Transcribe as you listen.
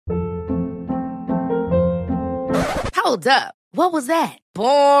Hold up. What was that?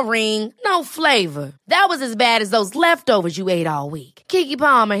 Boring. No flavor. That was as bad as those leftovers you ate all week. Keke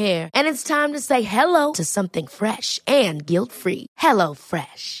Palmer here, and it's time to say hello to something fresh and guilt-free. Hello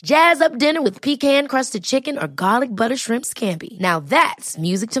Fresh. Jazz up dinner with pecan-crusted chicken or garlic butter shrimp scampi. Now that's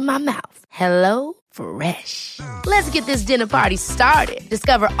music to my mouth. Hello Fresh. Let's get this dinner party started.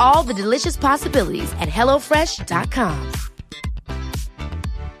 Discover all the delicious possibilities at hellofresh.com.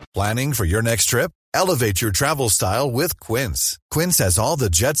 Planning for your next trip? Elevate your travel style with Quince. Quince has all the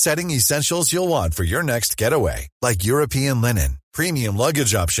jet-setting essentials you'll want for your next getaway, like European linen, premium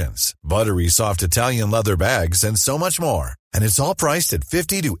luggage options, buttery soft Italian leather bags, and so much more. And it's all priced at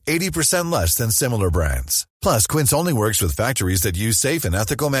 50 to 80% less than similar brands. Plus, Quince only works with factories that use safe and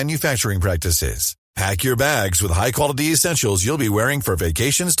ethical manufacturing practices. Pack your bags with high-quality essentials you'll be wearing for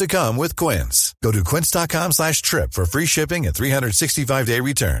vacations to come with Quince. Go to quince.com/trip for free shipping and 365-day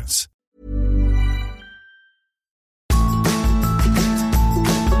returns.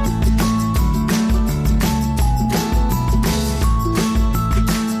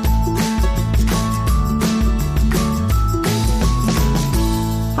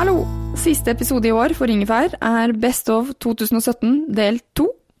 Hallo! Siste episode i år for Ingefær Best of 2017 del 2.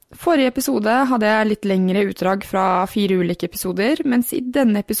 Forrige episode hadde jeg litt lengre utdrag fra 4 ulike episoder, mens i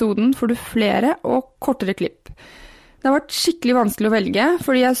denne episoden får du flere og kortere klipp. Det har vært skikkelig vanskelig å velge,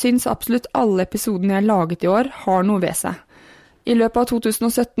 fordi jeg synes absolutt alle episodene jeg har laget i år har noe ved seg. I løpet av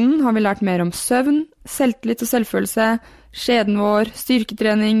 2017 har vi lært mer om søvn, selvtillit og selvfølelse, skjeden vår,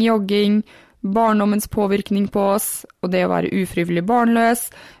 styrketrening, jogging, barndommens påvirkning på oss, og det å være ufrivillig barnløs.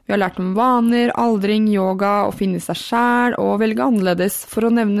 Vi har lært om vaner, aldring, yoga, å finne seg selv og velge annerledes, for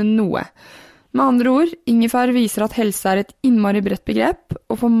å nevne noe. Med andre ord, Ingefær viser at helse et innmari bredt begrep,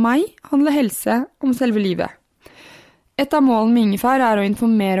 og for meg handler helse om selve livet. Et av målene med Ingefær å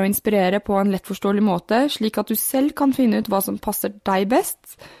informere og inspirere på en lettforståelig måte, slik at du selv kan finne ut hva som passer deg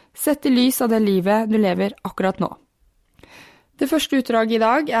best, sett i lys av det livet du lever akkurat nå. Det første utdraget i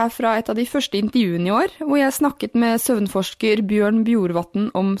dag fra et av de første intervjuene i år, hvor jeg snakket med søvnforsker Bjørn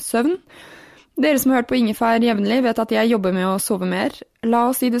Bjorvatn om søvn. Dere som har hørt på Ingefær jevnlig vet at jeg jobber med å sove mer. La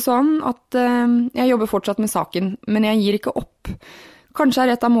oss si det sånn at jeg jobber fortsatt med saken, men jeg gir ikke opp. Kanskje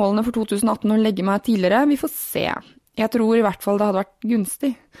et av målene for 2018 å legge meg tidligere, vi får se. Jeg tror i hvert fall det hadde vært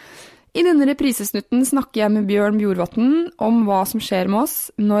gunstig. I denne reprisesnutten snakker jeg med Bjørn Bjorvatn om hva som skjer med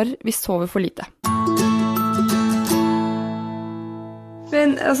oss når vi sover for lite.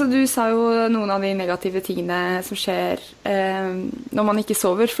 Men altså, du sa jo noen av de negative tingene som skjer når man ikke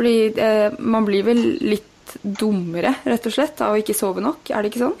sover, fordi man blir vel litt dummere, rett og slett, av å ikke sove nok, det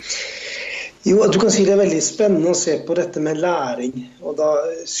ikke sånn? Jo, du kan si det veldig spennende å se på dette med læring, og da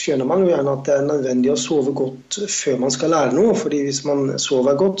skjønner man jo gjerne at det nødvendig å sove godt før man skal lære noe, fordi hvis man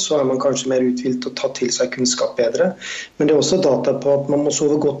sover godt, så man kanskje mer uthvilt og tar til seg kunnskap bedre, men det også data på at man må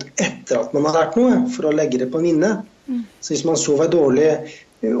sove godt etter at man har lært noe, for å legge det på minne. Så hvis man sover dårlig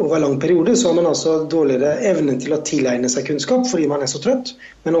over lang periode, så har man altså dårligere evne til å tilegne seg kunnskap fordi man så trøtt,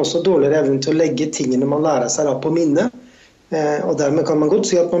 men også dårligere evne til å legge tingene man lærer seg da på minne. Og dermed kan man godt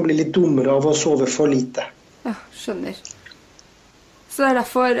si at man blir litt dummere av å sove for lite. Ja, skjønner. Så det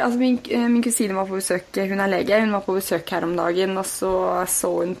derfor, altså min kusine var på besøk, hun lege, hun var på besøk her om dagen, og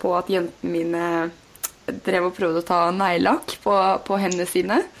så hun på at jentene mine drev og prøvde å ta neglelakk på hendene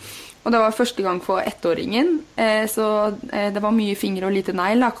sine. Og det var første gang for 1-åringen, så det var mye fingre og lite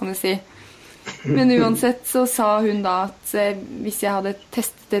negl, kan du si. Men uansett så sa hun da at hvis jeg hadde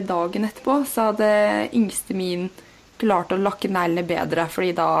testet det dagen etterpå, så hadde yngste min klart å lakke neglene bedre,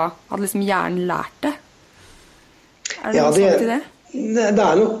 fordi da hadde liksom hjernen lært det. Det noe sant i det?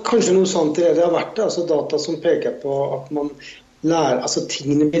 Det nok kanskje noe sant i det har vært, altså data som peker på at man lærer, altså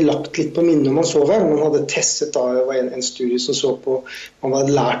tingene blir lagt litt på minne når man sover. Man hadde testet da, det var en studie som så på, man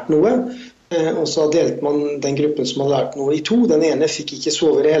hadde lært noe, og så delte man den gruppen som hadde lært noe i 2. Den ene fikk ikke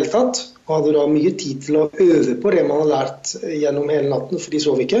sove i det hele tatt, og hadde da mye tid til å øve på det man hadde lært gjennom hele natten, for de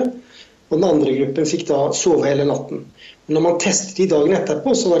sov ikke. Og den andre gruppen fikk da sove hele natten. Men når man testet de dagen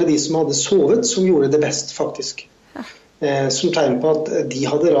etterpå, så var det de som hadde sovet som gjorde det best, faktisk. Som tegn på at de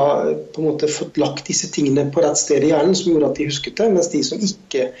hadde da på en måte fått lagt disse tingene på rett sted i hjernen, som gjorde at de husket det, mens de som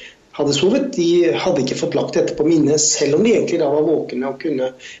ikke hadde sovet, de hadde ikke fått lagt dette på minnet, selv om de egentlig da var våkne og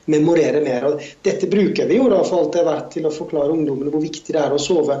kunne memorere mer. Og dette bruker vi jo da for alt det vært til å forklare ungdommene hvor viktig det å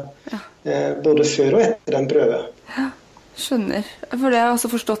sove, både før og etter en prøve. Ja. Skjønner. For det har jeg også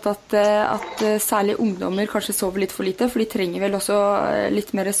forstått at særlig ungdommer kanskje sover litt for lite, for de trenger vel også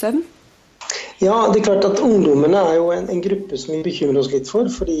litt mer søvn? Ja, det klart at ungdommene jo en gruppe som vi bekymrer oss litt for,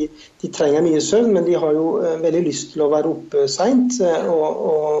 fordi de trenger mye søvn, men de har jo veldig lyst til å være oppe sent,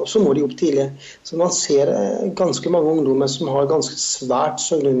 og så må de opp tidlig. Så man ser ganske mange ungdommer som har ganske svært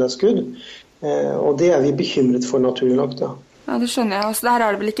søvnunderskudd, og det vi bekymret for naturlig nok da. Ja, det skjønner jeg. Også der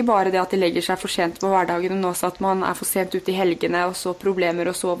det vel ikke bare det at de legger seg for sent på hverdagen, men også at man for sent ute i helgene, og så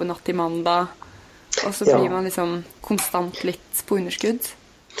problemer å sove natt til mandag, og så blir man liksom konstant litt på underskudd.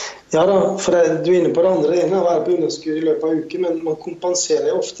 Ja da, for du inne på det andre. Det ene å være på underskudd i løpet av uken, men man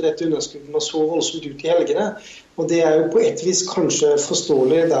kompenserer ofte dette underskuddet med å sove voldsomt ut i helgene. Og det jo på et vis kanskje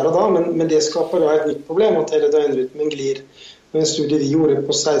forståelig der og da, men det skaper da et nytt problem, at hele døgnrytmen glir. Og en studie vi gjorde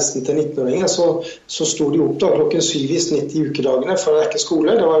på 16-19-åringer, så sto de opp da klokken 7 i snitt i ukedagene, for det ikke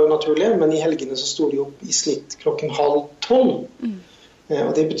skole, det var jo naturlig, men i helgene så sto de opp i snitt klokken 11:30.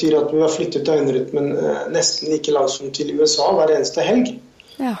 Og det betyr at vi har flyttet døgnrytmen nesten like langt som til USA hver eneste helg.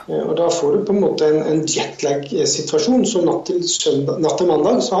 Ja. Og da får du på en måte en jetlag-situasjon, så natt til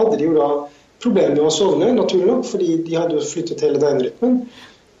mandag så hadde de jo da problemer med å sovne, naturlig nok, fordi de hadde jo flyttet hele døgnrytmen,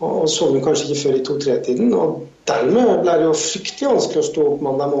 og sovne kanskje ikke før i 2-3-tiden, og dermed ble det jo fryktelig vanskelig å stå opp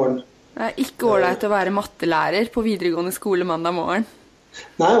mandag morgen. Det ikke ålreit å være mattelærer på videregående skole mandag morgen.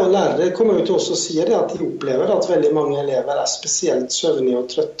 Nei, og lærere kommer jo til oss og sier det at de opplever at veldig mange elever spesielt søvnige og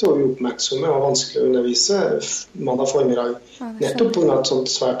trøtte og uoppmerksomme og vanskelig å undervise mandag formiddag, nettopp på grunn av et sånt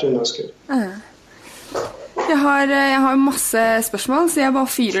svært underskudd. Jeg har masse spørsmål, så jeg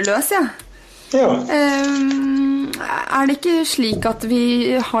bare fyrer løs, ja. Ja. Det ikke slik at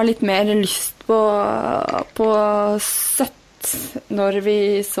vi har litt mer lyst på søtt når vi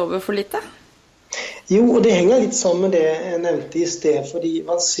sover for lite? Jo, og det henger litt sammen med det jeg nevnte i sted, fordi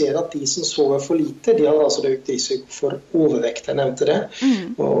man ser at de som sover for lite, de har altså økt risiko for overvekt, jeg nevnte det.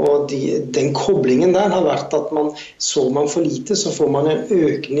 Og den koblingen der har vært at sover man for lite, så får man en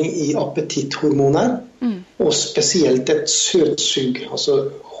økning i appetitthormoner, og spesielt et søtsug, altså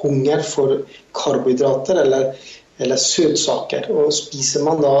hunger for karbohydrater eller søtsaker. Og spiser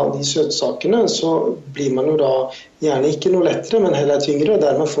man da de søtsakene, så blir man jo da gjerne ikke noe lettere, men heller tyngre, og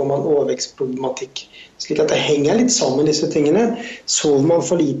dermed får man overvekstproblematikk. Slik at det henger litt sammen disse tingene. Sover man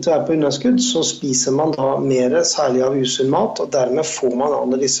for lite og på underskudd, så spiser man da mer, særlig av usunn mat, og dermed får man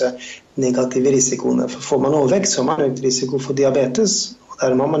alle disse negative risikoene. For får man overvekst, så har man økt risiko for diabetes, og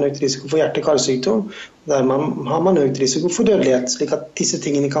dermed har man økt risiko for hjerte-karsykdom, og dermed har man økt risiko for dødelighet, slik at disse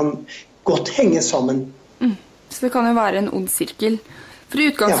tingene kan godt henge sammen. Så det kan jo være en ond sirkel. For i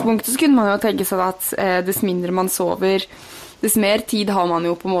utgangspunktet så kunne man jo tenke seg at dess mindre man sover, dess mer tid har man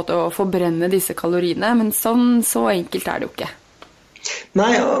jo på en måte å forbrenne disse kaloriene, men så enkelt det jo ikke.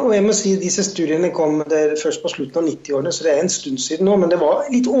 Nei, og jeg må si disse studiene kom først på slutten av 90-årene, så det en stund siden nå, men det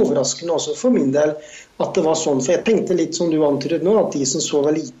var litt overraskende også for min del at det var sånn, for jeg tenkte litt som du antydet nå, at de som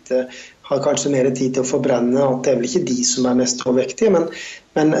sover lite har kanskje mer tid til å forbrenne, at det vel ikke de som mest overvektige,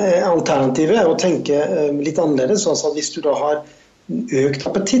 men alternativet å tenke litt annerledes, altså at hvis du da har økt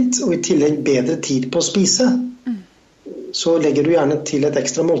appetitt og i tillegg bedre tid på å spise, så legger du gjerne til et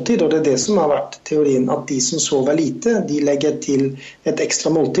ekstra måltid, og det det som har vært teorien, at de som sover lite, de legger til et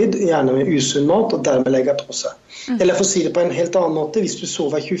ekstra måltid, gjerne med usunn mat, og dermed legger på seg. Eller for å si det på en helt annen måte, hvis du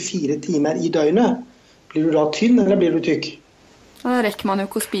sover 24 timer i døgnet, blir du da tynn, eller blir du tykk? Da rekker man jo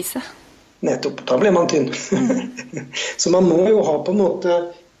ikke å spise. Nettopp, da blir man tynn. Så man må jo ha på en måte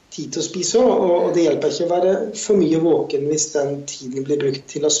tid til å spise, og det hjelper ikke å være for mye våken hvis den tiden blir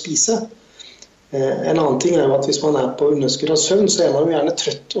brukt til å spise. En annen ting jo at hvis man på underskudd av søvn, så man jo gjerne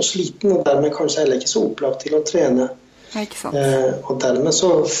trøtt og sliten, og dermed kanskje heller ikke så opplagt til å trene. Ikke sant. Og dermed så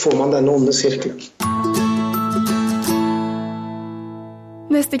får man denne onde sirkelen.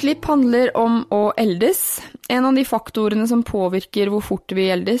 Neste klipp handler om å eldes. En av de faktorene som påvirker hvor fort vi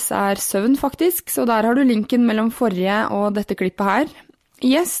eldes søvn faktisk, så der har du linken mellom forrige og dette klippet her.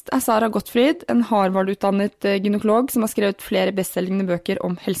 Gjest Sara Gottfried, en Harvard-utdannet gynekolog som har skrevet flere bestselgende bøker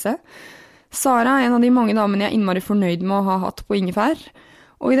om helse. Sara en av de mange damene jeg innmari fornøyd med å ha hatt på Ingefær.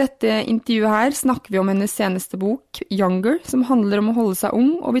 Og i dette intervjuet her snakker vi om hennes seneste bok, Younger, som handler om å holde seg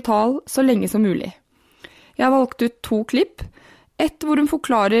ung og vital så lenge som mulig. Jeg har valgt ut 2 klipp. Et hvor hun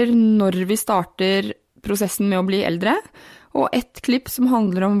forklarer når vi starter prosessen med å bli eldre, og et klipp som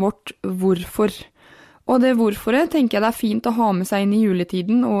handler om vårt hvorfor. Og det hvorforet tenker jeg det fint å ha med seg inn i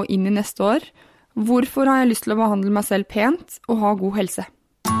juletiden og inn i neste år. Hvorfor har jeg lyst til å behandle meg selv pent og ha god helse?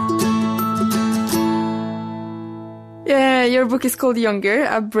 Your book is called Younger,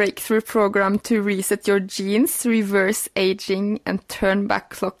 a breakthrough program to reset your genes, reverse aging and turn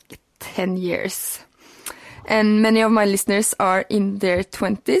back clock 10 years. And many of my listeners are in their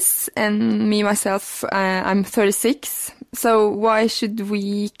 20s, and me myself, I'm 36, So why should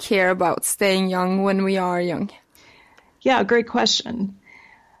we care about staying young when we are young? Yeah, great question.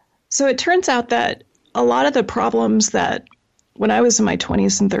 So it turns out that a lot of the problems that when I was in my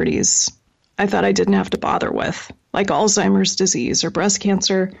 20s and 30s, I thought I didn't have to bother with, like Alzheimer's disease or breast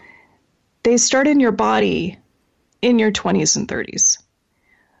cancer, they start in your body in your 20s and 30s.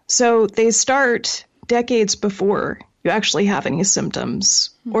 So they start decades before you actually have any symptoms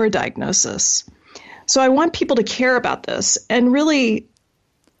or a diagnosis. So I want people to care about this. And really,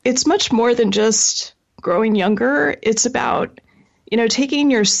 it's much more than just growing younger. It's about, taking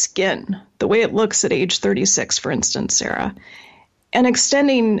your skin, the way it looks at age 36, for instance, Sarah, and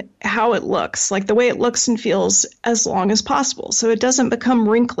extending how it looks, like the way it looks and feels as long as possible. So it doesn't become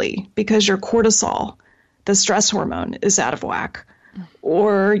wrinkly because your cortisol, the stress hormone, is out of whack.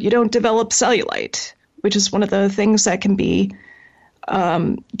 Or you don't develop cellulite, which is one of the things that can be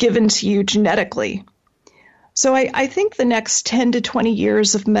given to you genetically. So I think the next 10 to 20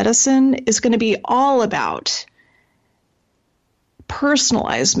 years of medicine is going to be all about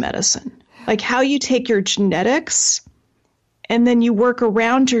personalized medicine, like how you take your genetics and then you work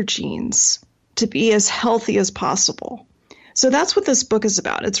around your genes to be as healthy as possible. So that's what this book is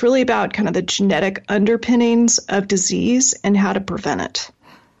about. It's really about kind of the genetic underpinnings of disease and how to prevent it.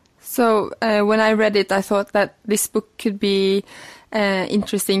 So when I read it, I thought that this book could be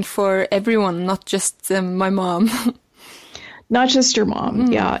interesting for everyone, not just my mom. Not just your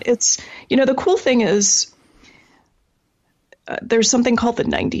mom. Yeah. It's, the cool thing is there's something called the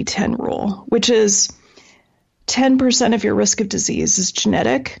 90-10 rule, which is 10% of your risk of disease is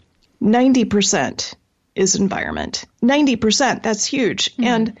genetic, 90% is environment. 90%, that's huge.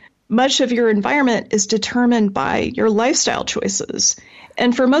 And much of your environment is determined by your lifestyle choices.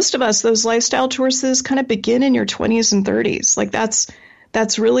 And for most of us, those lifestyle choices kind of begin in your 20s and 30s. Like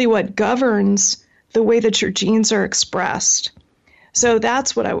that's really what governs the way that your genes are expressed. So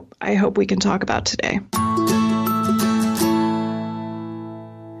that's what I hope we can talk about today.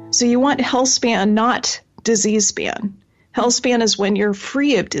 So you want health span, not disease span. Health span is when you're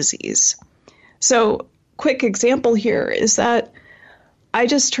free of disease. So quick example here is that I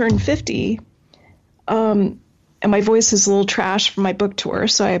just turned 50, and my voice is a little trash from my book tour,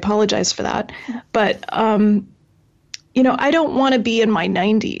 so I apologize for that. But, I don't want to be in my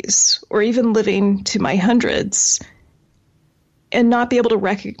 90s or even living to my hundreds and not be able to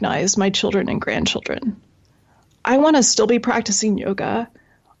recognize my children and grandchildren. I want to still be practicing yoga.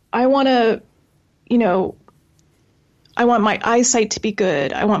 I want to, I want my eyesight to be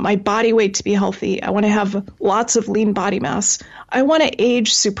good. I want my body weight to be healthy. I want to have lots of lean body mass. I want to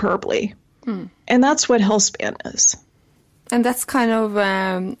age superbly. And that's what health span is. And that's kind of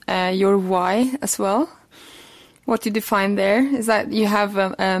your why as well. What you define there is that you have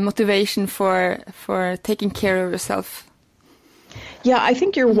a motivation for taking care of yourself. Yeah, I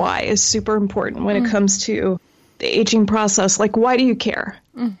think your why is super important when it comes to the aging process. Like, why do you care?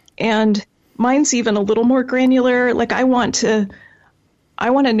 And mine's even a little more granular. Like, I want to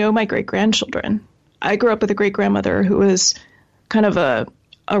know my great-grandchildren. I grew up with a great-grandmother who was kind of a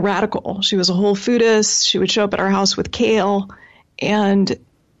radical. She was a whole foodist. She would show up at our house with kale, and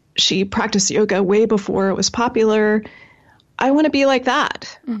she practiced yoga way before it was popular. I want to be like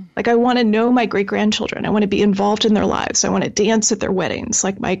that. Like, I want to know my great-grandchildren. I want to be involved in their lives. I want to dance at their weddings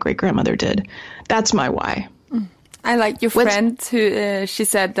like my great-grandmother did. That's my why. I like your friend who she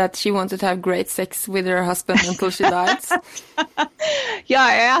said that she wanted to have great sex with her husband until she died. Yeah,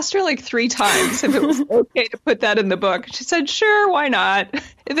 I asked her like 3 times if it was okay to put that in the book. She said, sure, why not?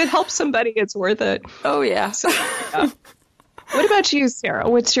 If it helps somebody, it's worth it. Oh, yeah. So, yeah. What about you, Sarah?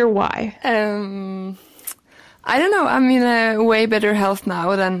 What's your why? I don't know. I'm in a way better health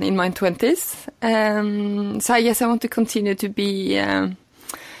now than in my 20s. So I guess I want to continue to be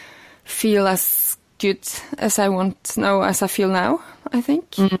feel as good as I want now, as I feel now, I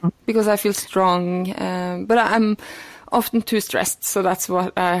think, because I feel strong, but I'm often too stressed, so that's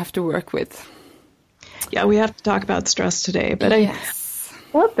what I have to work with. Yeah, we have to talk about stress today, but yes.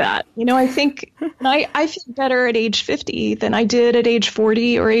 I love that. I think I feel better at age 50 than I did at age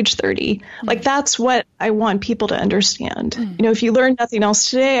 40 or age 30. Like, that's what I want people to understand. If you learn nothing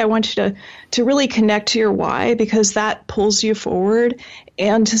else today, I want you to really connect to your why, because that pulls you forward,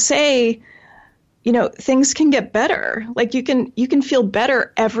 and to say, things can get better. Like, you can feel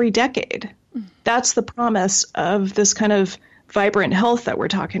better every decade. That's the promise of this kind of vibrant health that we're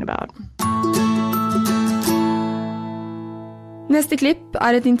talking about. Neste klipp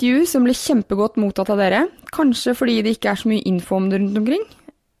et intervju som ble kjempegodt mottatt av dere, kanskje fordi det ikke så mye info om det rundt omkring.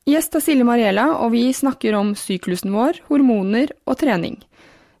 Gjest Silje Mariella, og vi snakker om syklusen vår, hormoner og trening.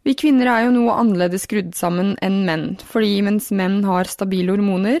 Vi kvinner jo noe annerledes skrudd sammen enn menn, fordi mens menn har stabile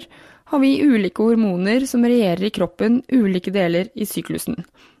hormoner, har vi ulike hormoner som regjerer i kroppen ulike deler i syklusen.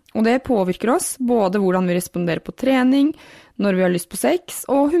 Og det påvirker oss både hvordan vi responderer på trening, når vi har lyst på sex,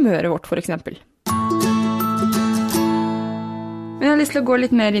 og humøret vårt for eksempel. Men jeg har lyst til å gå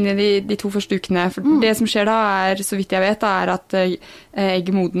litt mer inn i de 2 første ukene, for det som skjer da så vidt jeg vet, at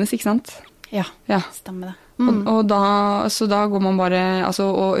egget modnes, ikke sant? Ja, stemmer det. Og da går man bare,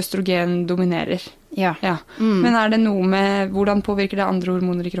 og østrogen dominerer. Ja. Men det noe med, hvordan påvirker det andre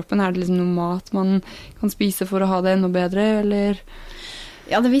hormoner i kroppen? Det liksom noe mat man kan spise for å ha det enda bedre, eller?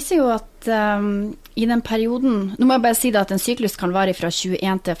 Ja, det viser jo at i den perioden, nå må jeg bare si det at en syklus kan vare fra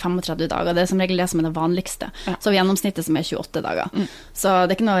 21 til 35 dager, det som regel det som det vanligste. Så gjennomsnittet som 28 dager. Så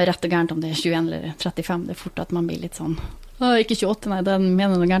det ikke noe rett og gærent om det 21 eller 35, det fort at man blir litt sånn, ikke 28, nei, det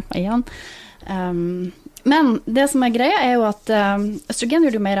mener noe gærent med igjen. Men det som greia jo at østrogen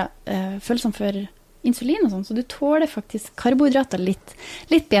gjør du mer følsom for insulin og sånn, så du tåler faktisk karbohydrater litt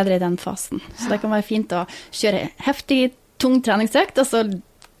bedre i den fasen. Så det kan være fint å kjøre heftig, tung treningsøkt, og så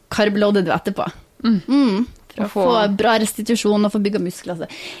carbloader du etterpå. For å få bra restitusjon og få bygget muskler.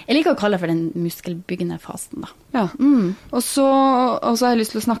 Jeg liker å kalle det for den muskelbyggende fasen, da. Ja. Og så har jeg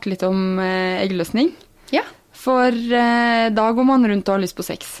lyst til å snakke litt om eggløsning. Ja. For da går man rundt og har lyst på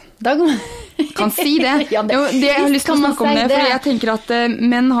sex. Kan si det. Ja, det jeg har lyst til å snakke om det, fordi jeg tenker at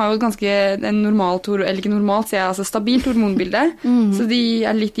menn har jo ganske en normalt, eller ikke normalt, altså stabilt hormonbilde, så de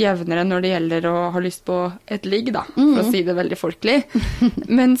litt jevnere når det gjelder å ha lyst på et ligg, da, for å si det veldig folkelig.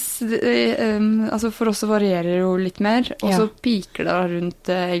 Mens altså for oss så varierer det jo litt mer, og så piker det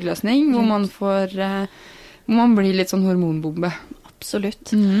rundt eggløsning, hvor man blir litt sånn hormonbombe. Absolutt.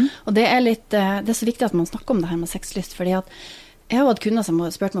 Og det det er så viktig at man snakker om det her med sexlyst, fordi at jeg har hatt kunder som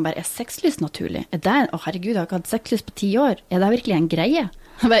har spurt meg bare, sexlyst naturlig? Herregud, jeg har ikke hatt sexlyst på 10 år. Det virkelig en greie?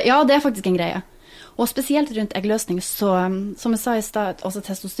 Ja, det faktisk en greie. Og spesielt rundt eggløsning, så som jeg sa i sted, også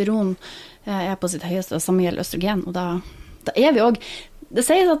testosteron på sitt høyeste, og samme gjelder østrogen, og da vi også, det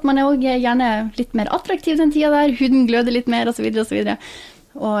sies at man også gjerne litt mer attraktiv den tiden der, huden gløder litt mer, og så videre, og så videre.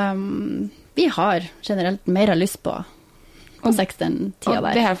 Og vi har generelt mer lyst på sex den tida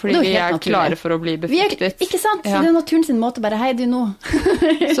der. Og det fordi vi klare for å bli befruktet. Ikke sant? Så det naturen sin måte bare, hei du nå.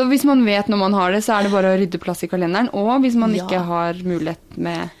 Så hvis man vet når man har det, så det bare å rydde plass i kalenderen. Og hvis man ikke har mulighet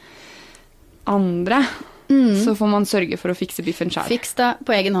med andre, så får man sørge for å fikse biffen selv. Fiks det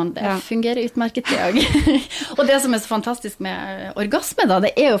på egen hånd. Det fungerer utmerket det også. Og det som så fantastisk med orgasme da,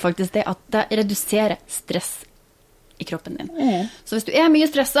 det jo faktisk det at det reduserer stress i kroppen din. Så hvis du mye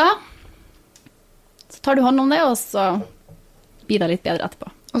stresset, så tar du hånd om det, og så blir det litt bedre etterpå.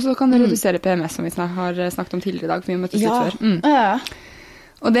 Og så kan det redusere PMS, som vi har snakket om tidligere i dag, for vi har møttes litt før.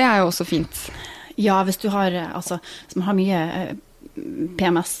 Og det jo også fint. Ja, hvis du har, hvis man har mye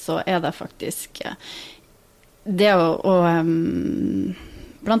PMS, så det faktisk det å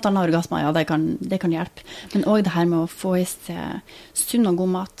blant annet orgasmer, ja, det kan hjelpe. Men også det her med å få i seg sunn og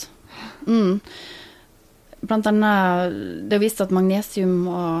god mat. Blant annet, det vist at magnesium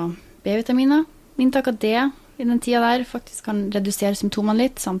og B-vitaminer, inntak av det, i den tida der faktisk kan redusere symptomene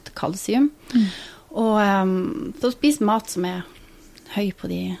litt, samt kalsium. Og så spise mat som høy på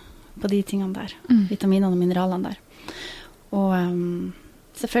de tingene der, vitaminene og mineralene der. Og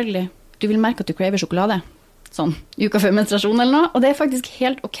selvfølgelig, du vil merke at du craver sjokolade, sånn uka før menstruasjon eller noe, og det faktisk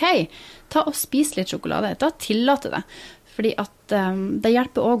helt ok. Ta og spis litt sjokolade, da tillater det, fordi at det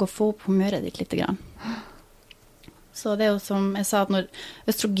hjelper også å få opp humøret ditt litt grann. Så det jo som jeg sa, at når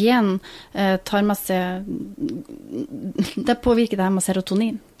østrogen tar med seg, det påvirker det her med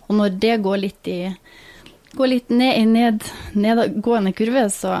serotonin. Og når det går litt nedgående kurve,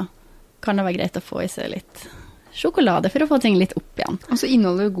 så kan det være greit å få i seg litt sjokolade for å få ting litt opp igjen. Og så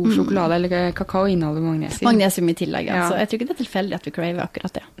inneholder jo god sjokolade, eller kakao inneholder magnesium. Magnesium i tillegg, ja. Så jeg tror ikke det tilfeldig at vi craver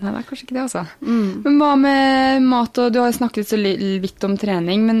akkurat det. Nei, det kanskje ikke det også. Men hva med mat, og du har snakket så vidt om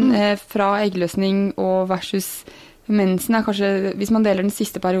trening, men fra eggløsning og versus mensen kanskje, hvis man deler den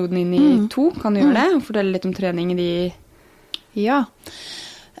siste perioden inn i 2, kan du gjøre det? Og fortelle litt om trening i de... Ja.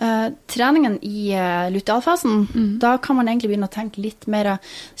 Treningen i lutealfasen, da kan man egentlig begynne å tenke litt mer...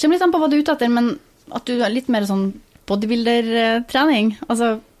 Det kommer litt an på hva du ute etter, men at du litt mer sånn bodybuilder-trening.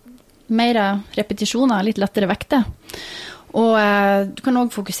 Altså mer repetisjoner, litt lettere vekter. Og du kan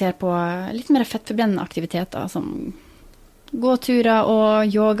også fokusere på litt mer fettforbrennende aktiviteter, som gåturer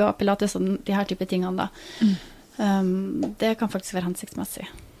og yoga, pilates og de her type tingene da. Det kan faktisk være hensiktsmessig.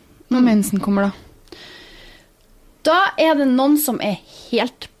 Når mensen kommer da? Da det noen som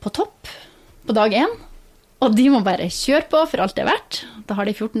helt på topp på dag 1, og de må bare kjøre på for alt det verdt. Da har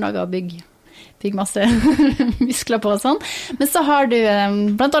de 14 dager å bygge fikk masse muskler på og sånn. Men så har du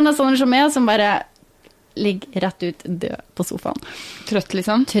blant annet sånne som meg, som bare ligger rett ut død på sofaen. Trøtt,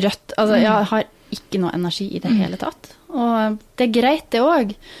 liksom? Trøtt. Altså, jeg har ikke noe energi i det hele tatt. Og det er greit, det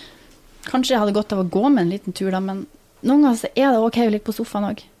også. Kanskje jeg hadde gått av å gå med en liten tur, da, men noen ganger så er det ok å ligge på sofaen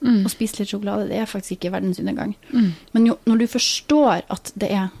også, og spise litt sjokolade. Det er faktisk ikke verdens undergang. Men når du forstår at det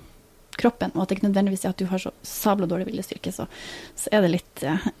er kroppen, og at det ikke nødvendigvis er at du har så sabla dårlig viljestyrke, så er det litt,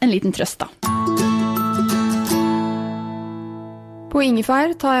 en liten trøst, da. På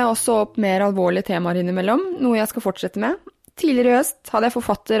Ingefær tar jeg også opp mer alvorlige temaer innimellom, noe jeg skal fortsette med. Tidligere i høst hadde jeg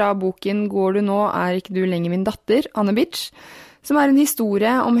forfatter av boken «Går du nå, er ikke du lenger min datter», Anne Bitch, som er en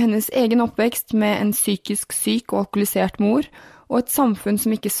historie om hennes egen oppvekst med en psykisk syk og alkoholisert mor, og et samfunn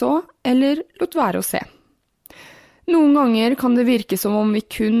som ikke så, eller lot være å se. Noen ganger kan det virke som om vi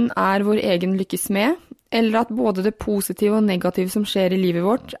kun er vår egen lykkes med, eller at både det positive og negative som skjer i livet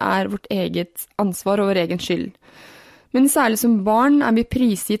vårt er vårt eget ansvar og vår egen skyld. Men særlig som barn er vi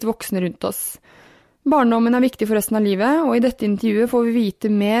prisgitt voksne rundt oss. Barndommen er viktig for resten av livet, og i dette intervjuet får vi vite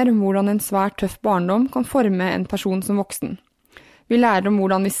mer om hvordan en svært tøff barndom kan forme en person som voksen. Vi lærer om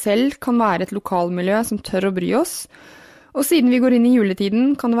hvordan vi selv kan være et lokalmiljø som tør å bry oss, og siden vi går inn i juletiden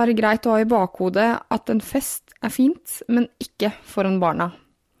kan det være greit å ha i bakhodet at en fest er fint, men ikke foran barna.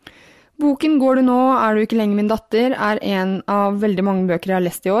 Boken «Går du nå, er du ikke lenger min datter» er en av veldig mange bøker jeg har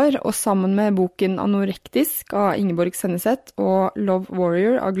lest i år, og sammen med boken «Anorektisk» av Ingeborg Senneset og «Love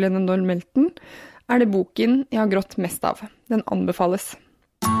Warrior» av Glennon Doyle Melton er det boken jeg har grått mest av. Den anbefales.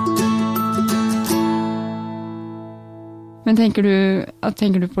 Men tenker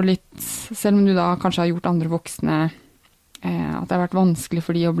du på litt, selv om du da kanskje har gjort andre voksne, at det har vært vanskelig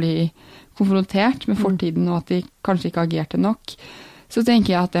for de å bli konfrontert med fortiden, og at de kanskje ikke agerte nok, så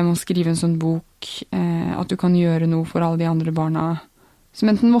tenker jeg at jeg må skrive en sånn bok, at du kan gjøre noe for alle de andre barna som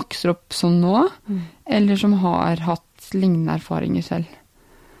enten vokser opp sånn nå, eller som har hatt lignende erfaringer selv.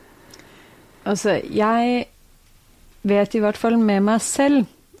 Altså, jeg vet i hvert fall med meg selv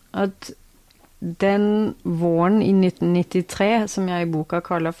at den våren i 1993, som jeg i boka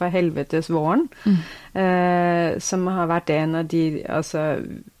kaller for helvetesvåren, som har vært en av de, altså,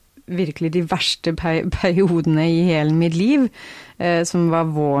 virkelig de verste periodene i hele mitt liv, som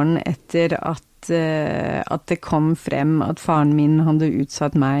var våren etter at det kom frem at faren min hadde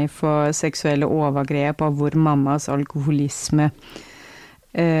utsatt meg for seksuelle overgrep, og hvor mammas alkoholisme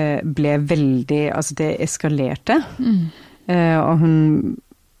ble veldig, altså det eskalerte, og hun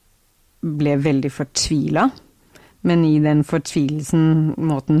ble veldig fortvilet, men i den fortvilelsen,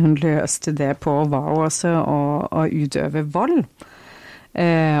 måten hun løste det på, var også å utøve vold.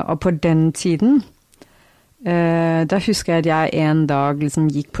 Og på den tiden, da husker jeg at jeg en dag liksom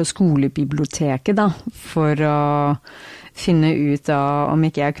gikk på skolebiblioteket da, for å finne ut av om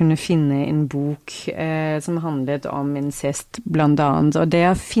ikke jeg kunne finne en bok som handlet om incest blant annet. Og det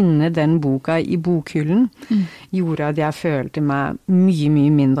å finne den boka i bokhyllen gjorde at jeg følte meg mye,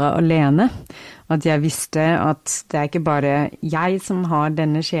 mye mindre alene. At jeg visste at det er ikke bare jeg som har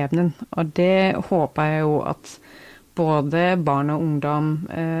denne skjebnen. Og det håper jeg jo at både barn og ungdom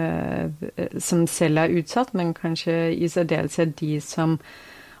som selv er utsatt, men kanskje i særdeleshet de som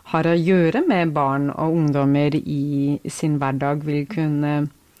har å gjøre med barn og ungdommer i sin hverdag, vil kunne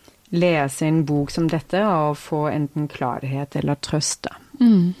lese en bok som dette og få enten klarhet eller trøst.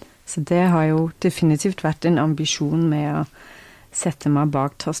 Så det har jo definitivt vært en ambisjon med å sette meg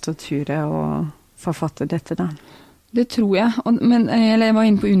bak tastaturet og forfatte dette da. Det tror jeg, men jeg var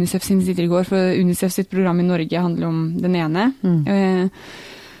inne på UNICEF sin sider i går, for UNICEF sitt program i Norge handler om den ene.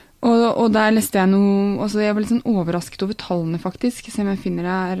 Og der leste jeg noe, altså jeg var litt sånn overrasket over tallene faktisk, se om jeg finner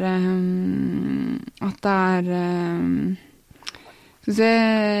der, at det er, skal vi se,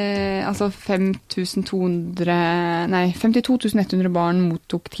 altså 52.100 barn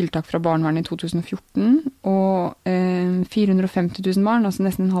mottok tiltak fra barnevernet i 2014, og 450 000 barn, altså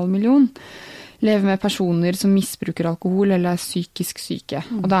nesten 500.000, lever med personer som misbruker alkohol eller er psykisk syke.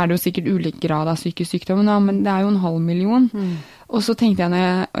 Og da er det jo sikkert ulik grad av psykisk sykdom, men det er jo 500.000. Og så tenkte jeg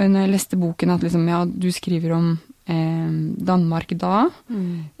når jeg leste boken at liksom, ja, du skriver om Danmark da,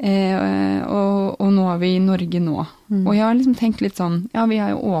 og nå er vi i Norge nå. Og jeg har liksom tenkt litt sånn, ja, vi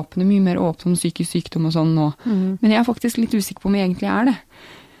er jo mye mer åpne om psykisk sykdom og sånn nå, men jeg er faktisk litt usikker på om jeg egentlig er det.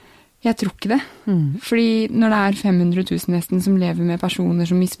 Jeg tror ikke det. Fordi når det er 500 000 nesten som lever med personer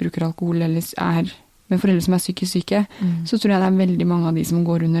som misbruker alkohol eller er med foreldre som er psykisk syke, så tror jeg det er veldig mange av de som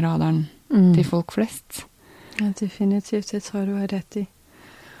går under radaren til folk flest. Ja, definitivt. Det tror jeg du har rett i.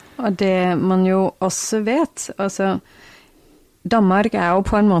 Og det man jo også vet, altså Danmark jo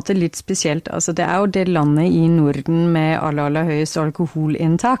på en måte litt spesielt. Altså, det jo det landet I Norden med aller høyest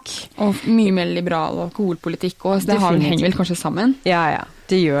alkoholinntak. Og mye mer liberal alkoholpolitikk, og det henger vel kanskje sammen? Ja,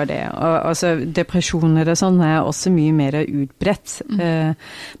 det gjør det. Og altså, depresjoner og sånn også mye mer utbredt.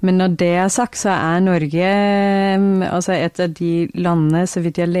 Men når det sagt, så Norge altså et av de landene, så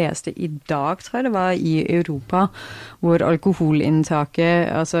vidt jeg leste I dag, tror jeg det var, I Europa, hvor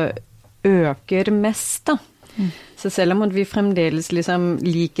alkoholinntaket altså, øker mest da. Så selv om vi fremdeles liksom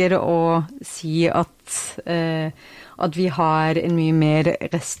liker å si at vi har en mye mer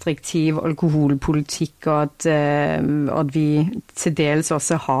restriktiv alkoholpolitikk, og at vi til dels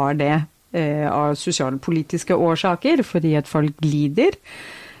også har det av sosialpolitiske årsaker, fordi at folk lider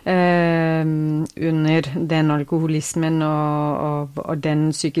under den alkoholismen og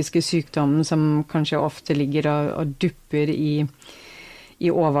den psykiske sykdommen som kanskje ofte ligger og dupper I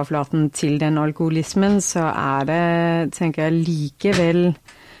overflaten til den alkoholismen, så det, tenker jeg, likevel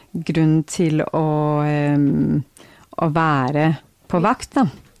grunn til å være på vakt, da.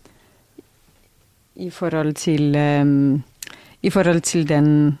 I forhold til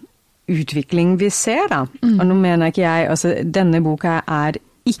den utvikling vi ser, da. Og nå mener ikke jeg, altså, denne boka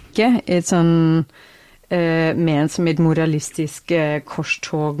ikke et sånn ment som et moralistisk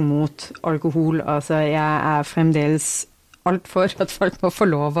korstog mot alkohol. Altså, jeg fremdeles alt for at folk må få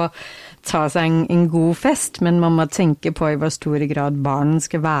lov å ta seg en god fest, men man må tenke på I hvor stor grad barn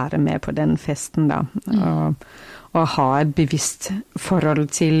skal være med på den festen da, og ha et bevisst forhold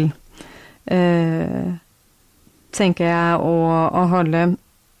til tenker jeg å holde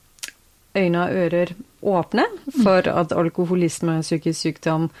øyne og ører åpne for at alkoholisme og psykisk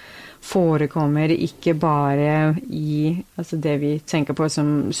sykdom forekommer ikke bare I altså det vi tenker på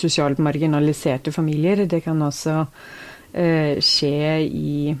som sosialt marginaliserte familier, det kan også skje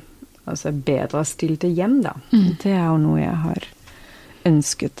I altså bedre stilte hjem da. Det jo noe jeg har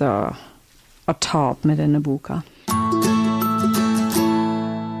ønsket å ta opp med denne boka.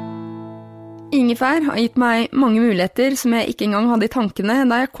 Ingefær har gitt meg mange muligheter som jeg ikke engang hadde I tankene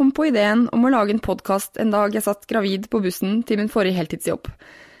da jeg kom på ideen om å lage en podcast en dag jeg satt gravid på bussen til min forrige heltidsjobb.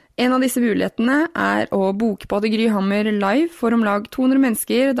 En av disse mulighetene å bokbade Gry Hammer live for om lag 200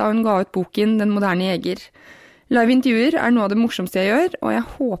 mennesker da hun ga ut boken Den moderne jeger. Live-intervjuer noe av det morsomste jeg gjør, og jeg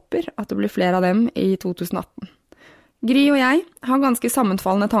håper at det blir flere av dem I 2018. Gry og jeg har ganske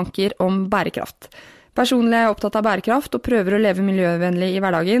sammenfallende tanker om bærekraft. Personlig jeg opptatt av bærekraft og prøver å leve miljøvennlig I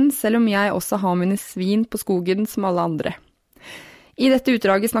hverdagen, selv om jeg også har mine svin på skogen som alle andre. I dette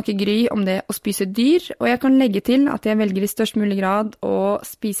utdraget snakker Gry om det å spise dyr, og jeg kan legge til at jeg velger I størst mulig grad å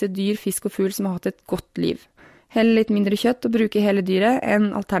spise dyr, fisk og fugl som har hatt et godt liv. Helle litt mindre kjøtt og bruke hele dyret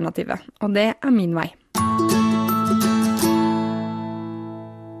enn alternativet, og det min vei.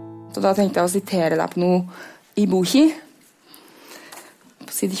 Så da tenkte jeg å sitere deg på noe I boki,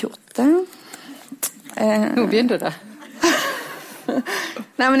 på side 28. Nå begynner det.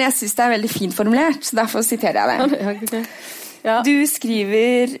 Nei, men jeg synes det veldig fint formulert, så derfor siterer jeg det. Okay. Ja. Du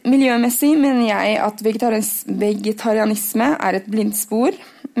skriver, miljømessig mener jeg at vegetarianisme et blindspor,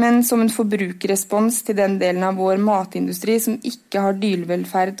 men som en forbrukerrespons til den delen av vår matindustri som ikke har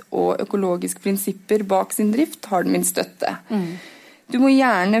dyrevelferd og økologiske prinsipper bak sin drift, har den min støtte. Du må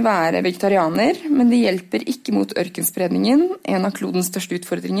gjerne være vegetarianer, men det hjelper ikke mot ørkenspredningen, en av klodens største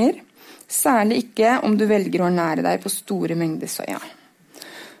utfordringer. Særlig ikke om du velger å ernære deg på store mengder soya.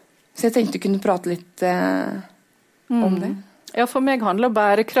 Så jeg tenkte du kunne prate litt om det. Ja, for meg handler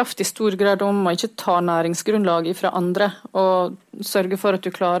bærekraft I stor grad om å ikke ta næringsgrunnlag fra andre, og sørge for at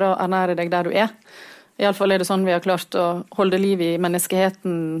du klarer å ernære deg der du I alle fall det sånn vi har klart å holde liv I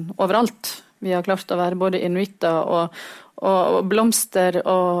menneskeheten overalt. Vi har klart å være både inuitter og blomster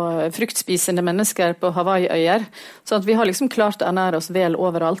og fruktspisende mennesker på Hawaii-øyer, så at vi har liksom klart å ernære oss vel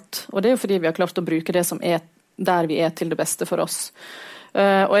overalt, og det jo fordi vi har klart å bruke det som der vi til det beste for oss.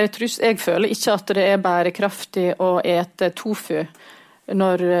 Og jeg føler ikke at det bærekraftig å ete tofu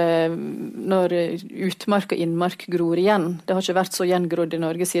når utmark og innmark gror igjen. Det har ikke vært så gjengrodd I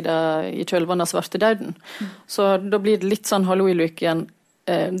Norge siden I kjølvannet av svartedauden. Så da blir det litt sånn hallo-i-lykken.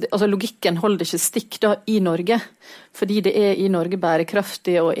 Altså logikken holder ikke stikk da I Norge, fordi det I Norge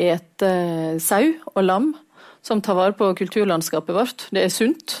bærekraftig å ete sau og lam, som tar vare på kulturlandskapet vårt. Det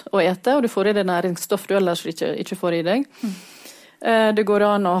sunt å ete, og du får I det næringsstoff du ellers ikke får I deg. Det går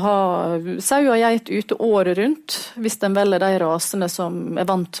an å ha sau og geit ute året rundt, hvis den velger de rasene som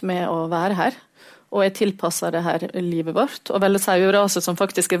vant med å være her, og tilpasset det her livet vårt, og veldig saueraser som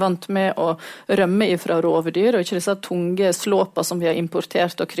faktisk vant med å rømme ifra rovdyr, og ikke disse tunge slåper som vi har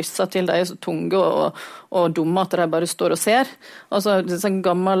importert og krysset til, de så tunge og dumme at de bare står og ser. Altså, disse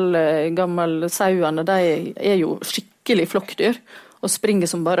gammel sauene, de jo skikkelig virkelig flokkdyr, og springer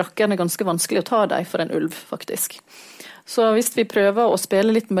som bare rakkeren, ganske vanskelig å ta dem for en ulv, faktisk. Så hvis vi prøver å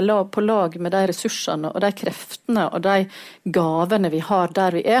spille litt på lag med de ressursene, og de kreftene, og de gavene vi har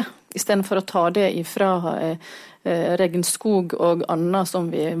der vi I stedet for å ta det ifra regnskog og annet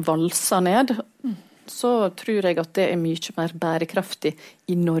som vi valser ned, så tror jeg at det mye mer bærekraftig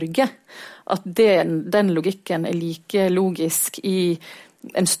I Norge. At den logikken like logisk I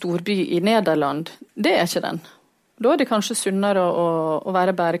en storby I Nederland, det ikke den. Da det kanskje sunnere å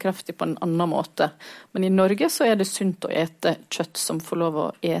være bærekraftig på en annen måte. Men I Norge så det sunt å ete kjøtt som får lov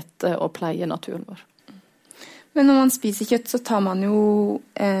å ete og pleie naturen vår. Men når man spiser kjøtt, så tar man jo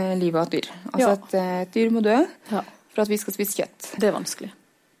livet av et dyr. Altså at et dyr må dø for at vi skal spise kjøtt. Det vanskelig.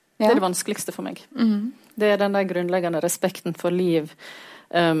 Det det vanskeligste for meg. Det den der grunnleggende respekten for liv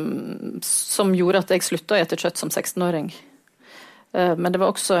som gjorde at jeg sluttet å ete kjøtt som 16-åring. Men det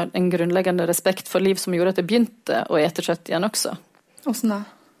var også en grunnleggende respekt for liv som gjorde at jeg begynte å ete kjøtt igjen også. Hvordan da?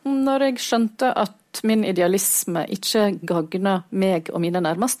 Når jeg skjønte at min idealisme ikke gagnet meg og mine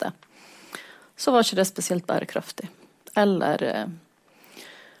nærmeste, så var ikke det spesielt bærekraftig. Eller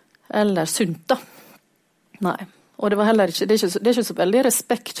sunt da. Nei. Og det var heller ikke, det er ikke så veldig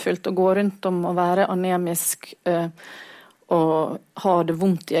respektfullt å gå rundt om å være anemisk og ha det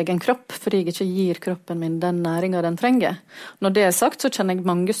vondt I egen kropp, fordi jeg ikke gir kroppen min den næringen den trenger. Når det sagt, så kjenner jeg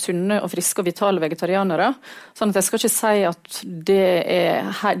mange sunne og friske og vitale vegetarianere, sånn at jeg skal ikke si at det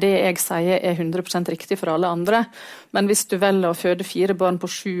jeg sier 100% riktig for alle andre, men hvis du velger å føde 4 barn på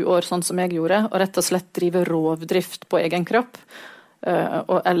 7 år, sånn som jeg gjorde, og rett og slett drive rovdrift på egen kropp,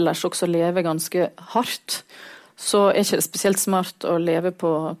 og ellers også leve ganske hardt, så ikke det spesielt smart å leve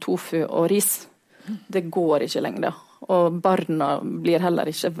på tofu og ris. Det går ikke lenger. Og barna blir heller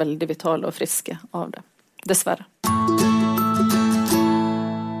ikke veldig vitale og friske av det. Dessverre.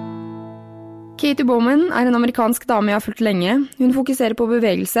 Katie Bowman en amerikansk dame jeg har fulgt lenge. Hun fokuserer på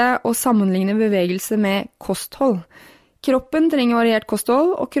bevegelse og sammenligner bevegelse med kosthold. Kroppen trenger variert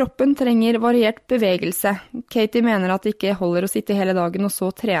kosthold, og kroppen trenger variert bevegelse. Katie mener at det ikke holder å sitte hele dagen og så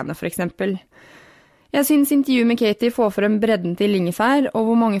trene, for eksempel. Jeg synes intervjuet med Katie får frem bredden til ingefær, og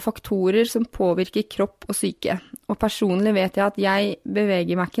hvor mange faktorer som påvirker kropp og syke. Og personlig vet jeg at jeg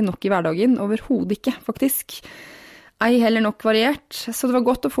beveger meg ikke nok I hverdagen, overhodet ikke, faktisk. Ei heller nok variert, så det var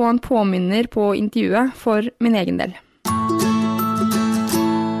godt å få en påminner på intervjuet for min egen del.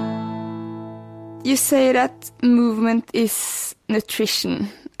 You say that movement is nutrition,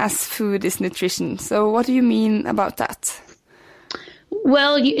 as food is nutrition. So what do you mean about that?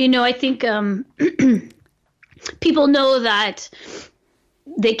 Well, you know, I think people know that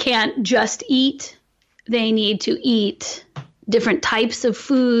they can't just eat. They need to eat different types of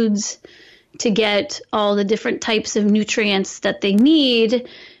foods to get all the different types of nutrients that they need.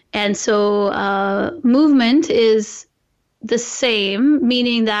 And so movement is the same,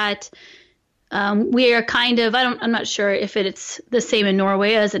 meaning that we are kind of, I'm not sure if it's the same in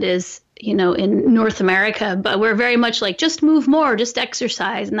Norway as it is in North America, but we're very much like, just move more, just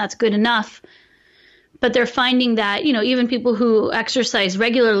exercise, and that's good enough. But they're finding that, even people who exercise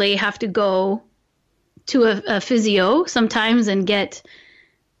regularly have to go to a physio sometimes and get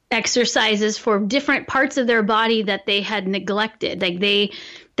exercises for different parts of their body that they had neglected. Like they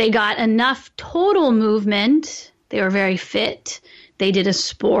got enough total movement. They were very fit. They did a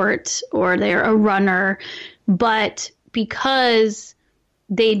sport or they're a runner, but because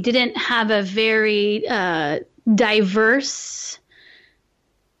they didn't have a very diverse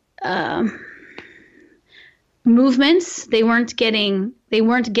movements. They weren't getting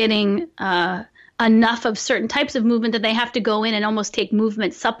enough of certain types of movement that they have to go in and almost take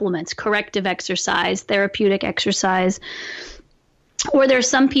movement supplements, corrective exercise, therapeutic exercise. Or there's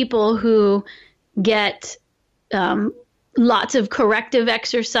some people who get lots of corrective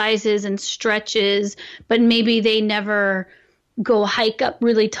exercises and stretches, but maybe they never go hike up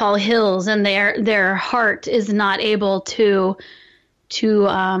really tall hills, and their heart is not able to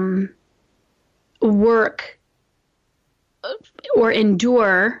work or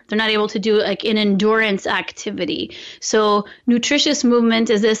endure. They're not able to do like an endurance activity. So nutritious movement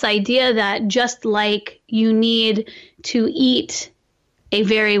is this idea that just like you need to eat a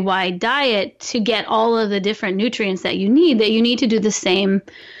very wide diet to get all of the different nutrients that you need to do the same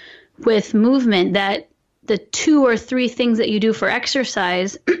with movement, that the 2 or 3 things that you do for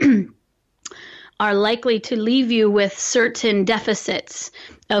exercise are likely to leave you with certain deficits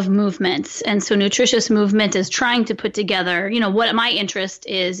of movements. And so nutritious movement is trying to put together, what my interest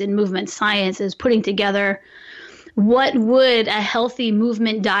is in movement science is putting together what would a healthy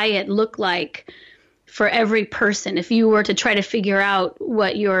movement diet look like for every person. If you were to try to figure out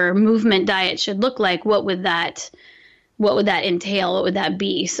what your movement diet should look like, what would that what would that entail? What would that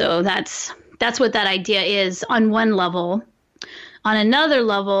be? So that's what that idea is on one level. On another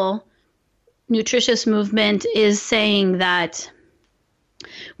level, nutritious movement is saying that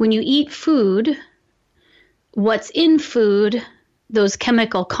when you eat food, what's in food, those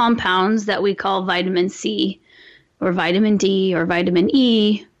chemical compounds that we call vitamin C or vitamin D or vitamin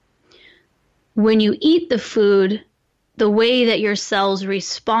E, when you eat the food, the way that your cells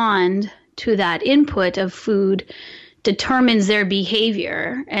respond to that input of food determines their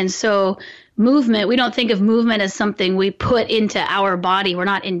behavior. And so movement, we don't think of movement as something we put into our body. We're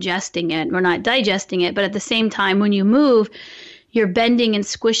not ingesting it. We're not digesting it. But at the same time, when you move, you're bending and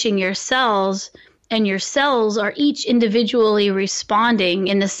squishing your cells, and your cells are each individually responding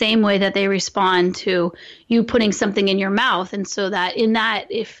in the same way that they respond to you putting something in your mouth. And so that in that,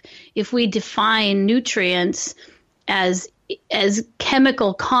 if we define nutrients as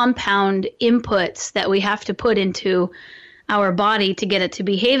chemical compound inputs that we have to put into our body to get it to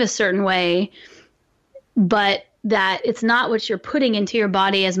behave a certain way, but that it's not what you're putting into your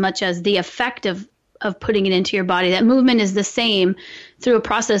body as much as the effect of putting it into your body, that movement is the same through a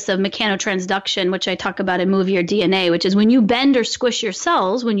process of mechanotransduction, which I talk about in Move Your DNA, which is when you bend or squish your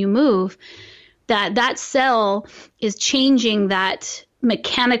cells, when you move, that cell is changing that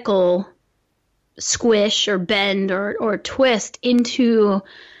mechanical squish or bend or twist into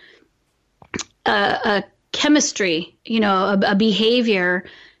a chemistry, a behavior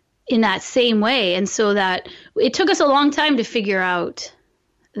in that same way. And so that it took us a long time to figure out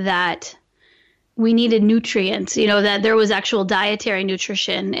that we needed nutrients, that there was actual dietary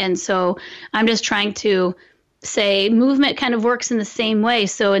nutrition. And so I'm just trying to say movement kind of works in the same way.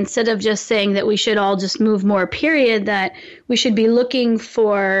 So instead of just saying that we should all just move more, period, that we should be looking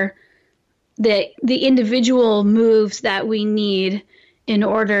for the individual moves that we need in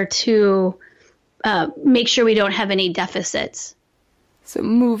order to make sure we don't have any deficits. So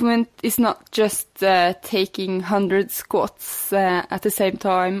movement is not just taking 100 squats at the same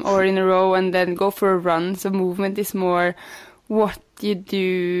time or in a row and then go for a run. So movement is more what you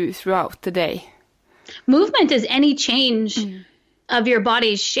do throughout the day. Movement is any change of your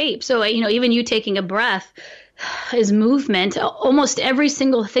body's shape. So, even you taking a breath is movement. Almost every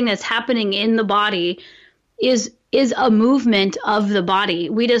single thing that's happening in the body is a movement of the body.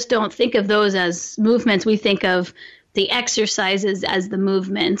 We just don't think of those as movements. We think of the exercises as the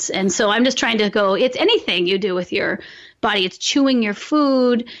movements. And so I'm just trying to go, it's anything you do with your body. It's chewing your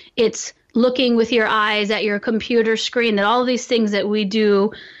food. It's looking with your eyes at your computer screen, that all of these things that we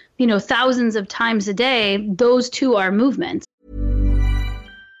do, thousands of times a day, those too are movements.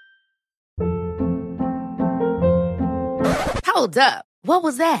 Hold up. What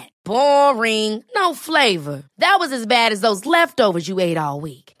was that? Boring. No flavor. That was as bad as those leftovers you ate all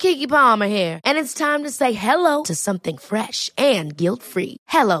week. Keke Palmer here, and it's time to say hello to something fresh and guilt-free.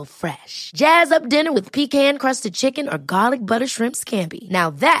 Hello Fresh. Jazz up dinner with pecan-crusted chicken or garlic butter shrimp scampi. Now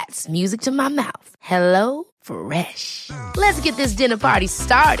that's music to my mouth. Hello Fresh. Let's get this dinner party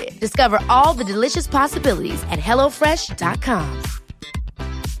started. Discover all the delicious possibilities at HelloFresh.com.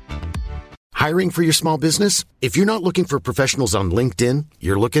 Hiring for your small business? If you're not looking for professionals on LinkedIn,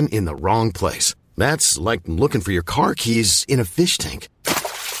 you're looking in the wrong place. That's like looking for your car keys in a fish tank.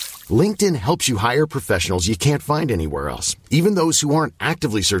 LinkedIn helps you hire professionals you can't find anywhere else, even those who aren't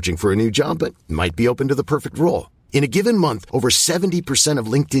actively searching for a new job but might be open to the perfect role. In a given month, over 70%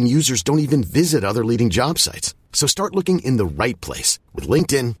 of LinkedIn users don't even visit other leading job sites. So start looking in the right place. With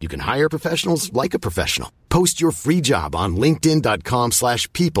LinkedIn, you can hire professionals like a professional. Post your free job on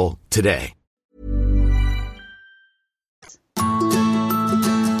linkedin.com/people today.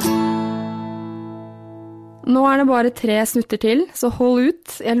 Nå det bare 3 snutter til, så hold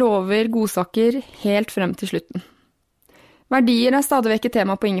ut. Jeg lover godsaker helt frem til slutten. Verdier stadig vekk et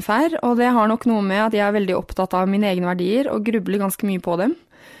tema på Ingefær, og det har nok noe med at jeg veldig opptatt av mine egne verdier og grubler ganske mye på dem.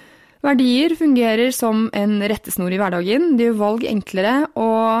 Verdier fungerer som en rettesnor i hverdagen, de gjør valg enklere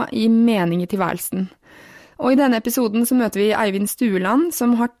og gir mening i tilværelsen. Og i denne episoden så møter vi Eivind Stueland,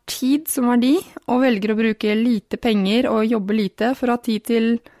 som har tid som verdi, og velger å bruke lite penger og jobbe lite for å ha tid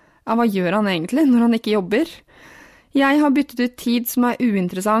til, hva gjør han egentlig når han ikke jobber? Jeg har byttet ut tid som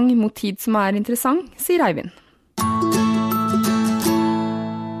uinteressant mot tid som interessant, sier Eivind.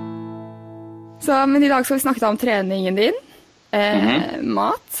 Men i dag skal vi snakke om treningen din,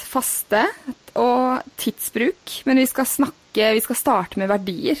 mat, faste og tidsbruk, men vi skal starte med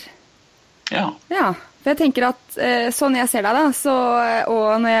verdier. Ja. Ja, for jeg tenker at sånn jeg ser deg da,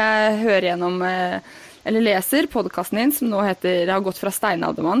 og når jeg hører gjennom, eller leser podcasten din, som nå heter, har gått fra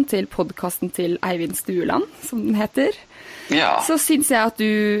Steinaldermann til podcasten til Eivind Stueland, som den heter, så synes jeg at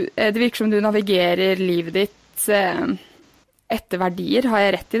det virker som du navigerer livet ditt etter verdier. Har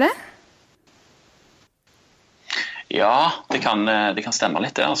jeg rett i det? Ja, det kan stemme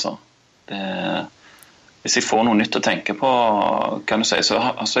litt det, altså. Hvis jeg får noe nytt å tenke på, kan du si, så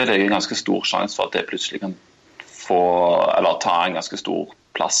det en ganske stor sjanse for at jeg plutselig kan få, eller ta en ganske stor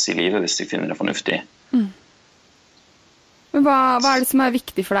plass i livet hvis jeg finner det fornuftig. Men hva det som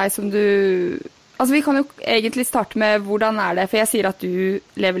viktig for deg som du... Altså vi kan jo egentlig starte med hvordan det, for jeg sier at du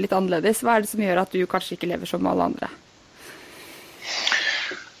lever litt annerledes. Hva det som gjør at du kanskje ikke lever som alle andre?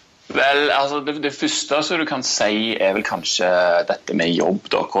 Vel, altså det første som du kan si vel kanskje dette med jobb,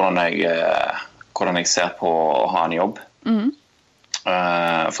 da, hvordan jeg ser på å ha en jobb.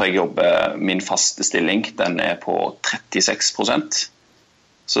 For jeg jobber, min faste stilling, den på 36%.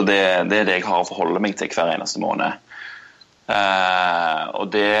 Så det det jeg har å forholde meg til hver eneste måned. Og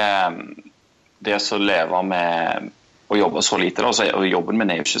det så leve med å jobbe så lite da, og jobben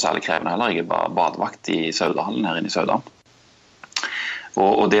min jo ikke særlig krevende heller. Jeg bare badevakt i Saudahallen her inne i Sauda.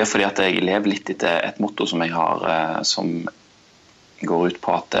 Og det fordi at jeg lever litt etter et motto som jeg har, som går ut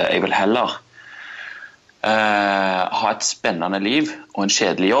på at jeg vil heller ha et spennende liv og en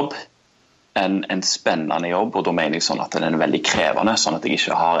kjedelig jobb enn en spennende jobb, og da mener jeg sånn at den veldig krevende, sånn at jeg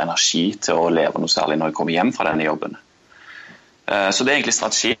ikke har energi til å leve noe særlig når jeg kommer hjem fra denne jobben. Så det egentlig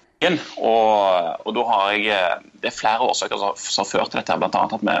strategien, og da har jeg, det flere årsaker som har ført til dette, blant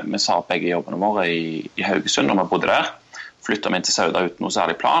annet at vi sa opp begge jobbene våre i Haugesund, når vi bodde der, flyttet vi inn til Sauda uten noe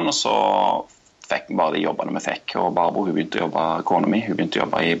særlig plan, og så fikk vi bare de jobbene vi fikk, og Barbro, hun begynte å jobbe kona mi, hun begynte å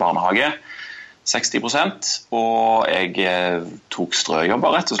jobbe i barnehage, 60%, og jeg tok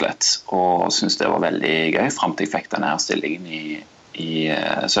strøjobber rett og slett, og syntes det var veldig gøy, frem til jeg fikk denne stillingen i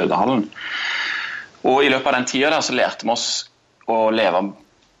Saudahallen. Og i løpet av den tiden der så lærte vi oss å leve,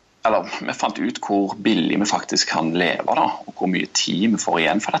 eller vi fant ut hvor billig vi faktisk kan leve da, og hvor mye tid vi får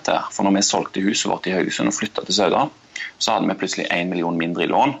igjen for dette. For når vi solgte huset vårt i Haugesund og flyttet til Sauda, så hadde vi plutselig 1 million mindre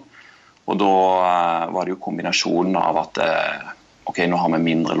i lån, og da var det jo kombinasjonen av at ok, nå har vi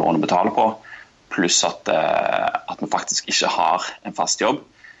mindre lån å betale på, pluss at vi faktisk ikke har en fast jobb,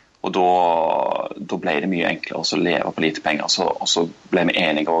 og da ble det mye enklere å leve på lite penger, og så ble vi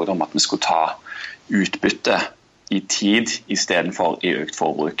enige også om at vi skulle ta utbytte i tid i stedet for i økt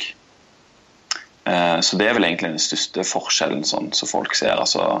forbruk. Så det vel egentlig den største forskjellen sånn, så folk ser.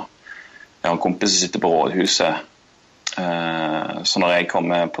 Altså, jeg har en kompis som sitter på rådhuset, så når jeg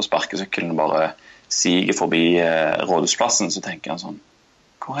kommer på sparkesykkelen og bare siger forbi rådhusplassen, så tenker han sånn,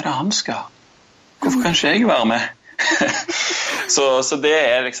 hvor det han skal? Hvorfor kan ikke jeg være med? så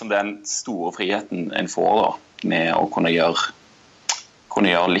det liksom den store friheten en får da, med å kunne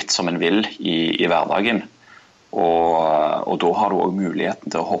gjøre litt som en vil i hverdagen. Og da har du også muligheten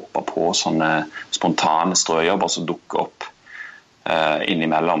til å hoppe på sånne spontane strøjobber som dukker opp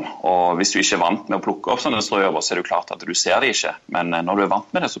innimellom. Og hvis du ikke vant med å plukke opp sånne strøjobber, så det jo klart at du ser det ikke. Men når du vant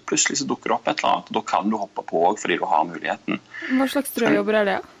med det, så plutselig så dukker det opp et eller annet. Og da kan du hoppe på også fordi du har muligheten. Hva slags strøjobber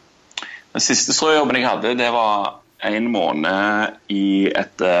det? Den siste strøjobben jeg hadde, det var 1 måned i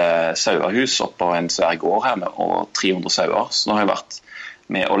et sauehus oppe på en svær gård her med over 300 sauer. Så nå har jeg vært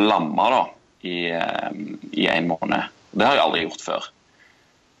med å lamme da, i 1 måned. Det har jeg aldri gjort før.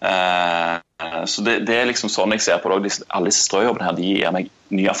 Så det liksom sånn jeg ser på det. Alle disse strøjobbene her, de gir meg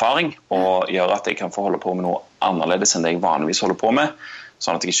ny erfaring og gjør at jeg kan få holde på med noe annerledes enn det jeg vanligvis holder på med,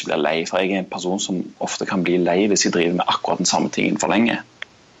 sånn at jeg ikke blir lei. For jeg en person som ofte kan bli lei hvis jeg driver med akkurat den samme tingen for lenge.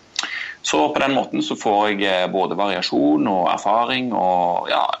 Så på den måten så får jeg både variasjon og erfaring og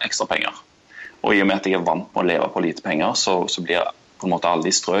ekstra penger. Og i og med at jeg vant med å leve på lite penger, så blir på en måte alle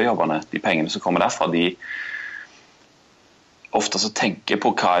de strøjobbene, de pengene som kommer derfra, de ofte så tenker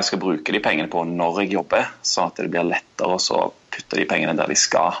på hva jeg skal bruke de pengene på når jeg jobber, sånn at det blir lettere å putte de pengene der de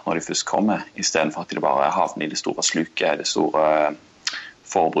skal når de først kommer, i stedet for at de bare havner i det store sluket, det store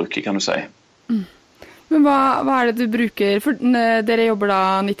forbruket, kan du si. Men hva det du bruker? For dere jobber da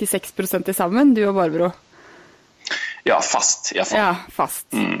 96% sammen, du og Barbro? Ja, fast. I hvert fall. Ja, fast.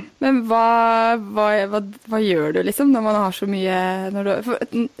 Men hva gjør du liksom når man har så mye...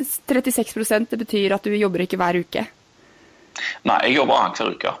 36% det betyr at du jobber ikke hver uke? Nei, jeg jobber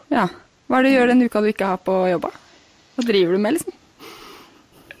hver uke. Ja. Hva det du gjør den uka du ikke har på jobba? Hva driver du med liksom?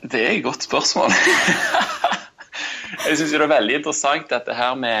 Det et godt spørsmål. Jeg synes det veldig interessant dette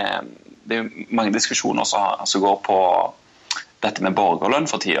her med... Det mange diskusjoner som går på dette med borgerlønn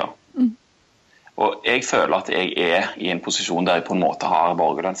for tida. Og jeg føler at jeg i en posisjon der jeg på en måte har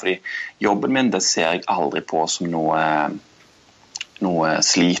borgerlønn, fordi jobben min, det ser jeg aldri på som noe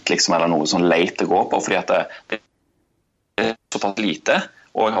slit, liksom, eller noe sånn leit å gå på, fordi at det såpass lite,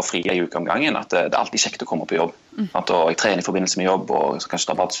 og jeg har fri en uke om gangen, at det alltid kjekt å komme på jobb. Og jeg trener I forbindelse med jobb, og kanskje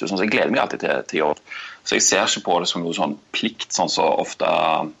ta badstue, så jeg gleder meg alltid til jobb. Så jeg ser ikke på det som noe sånn plikt, sånn så ofte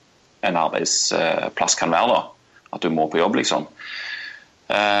en arbeidsplass kan være da, at du må på jobb liksom.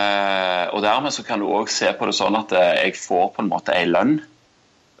 Og dermed så kan du også se på det sånn at jeg får på en måte en lønn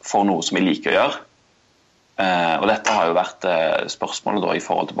for noe som jeg liker å gjøre. Og dette har jo vært spørsmålet da I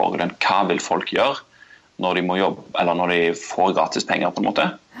forhold til borgerlønn. Hva vil folk gjøre når de må jobbe, eller når de får gratis penger på en måte?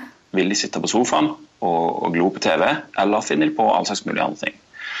 Vil de sitte på sofaen og glo på TV, eller finner de på all slags mulige andre ting?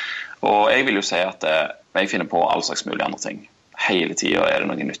 Og jeg vil jo si at jeg finner på all slags mulige andre ting. Hele tiden det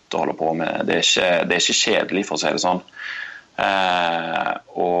noe nytt å holde på med. Det er ikke kjedelig, for å si det sånn.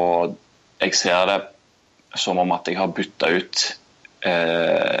 Og jeg ser det som om at jeg har byttet ut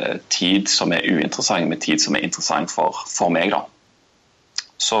tid som uinteressant med tid som interessant for meg da.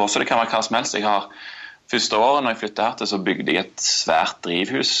 Så det kan være hva som helst. Første året når jeg flyttet her til, så bygde jeg et svært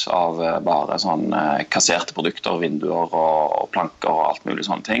drivhus av bare sånn kasserte produkter, vinduer og planker og alt mulig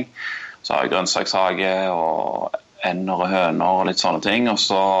sånne ting. Så har jeg grønnsakshage og ender og høner og litt sånne ting, og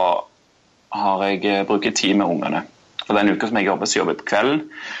så har jeg brukt tid med ungene. For den uka som jeg jobber, så jobber jeg på kvelden,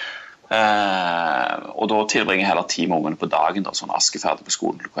 og da tilbringer jeg heller tid med ungene på dagen, da, sånn askeferdig på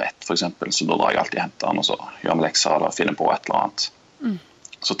skolen klokka 1 for eksempel, så da drar jeg alltid og henter den, og så gjør vi lekser eller finner på et eller annet.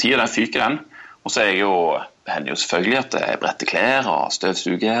 Så tiden den fyker den, og så det hender jo selvfølgelig at jeg bretter klær og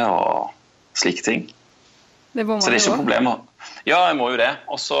støvsuger og slike ting. Det må man så det ikke jo. Problemer. Ja, jeg må jo det.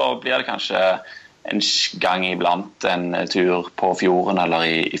 Og så blir det kanskje en gang iblant en tur på fjorden eller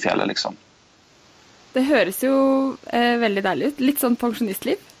I fjellet, liksom. Det høres jo veldig deilig ut. Litt sånn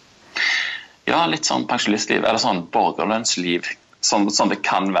pensjonistliv? Ja, litt sånn pensjonistliv, eller sånn borgerlønnsliv. Sånn det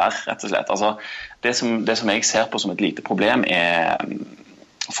kan være, rett og slett. Altså, det som jeg ser på som et lite problem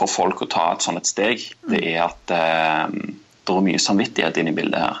for folk å ta et sånt et steg, det at det mye samvittighet inn I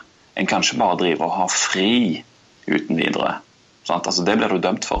bildet her. En kan ikke bare drive og ha fri uten videre. Sant? Altså, det blir du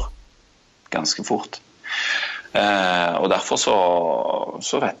dømt for ganske fort. Og derfor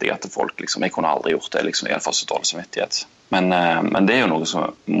så vet jeg at folk, liksom, jeg kunne aldri gjort det, liksom, jeg hadde fått så dårlig samvittighet. Men det jo noe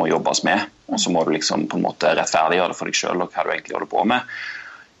som må jobbes med, og så må du liksom på en måte rettferdiggjøre det for deg selv, og hva du egentlig holder på med,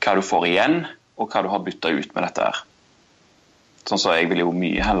 hva du får igjen, og hva du har byttet ut med dette her. Sånn så jeg vil jo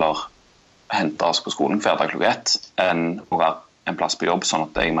mye heller hente oss på skolen hver dag klokka 1 enn å være en plass på jobb, sånn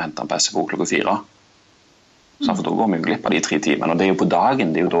at jeg må hente den på SFO klokka 4. Sånn, for da går vi jo glipp av de 3 timene, og det jo på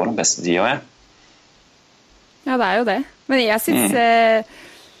dagen, det jo da den beste tiden Ja, det jo det. Men jeg synes,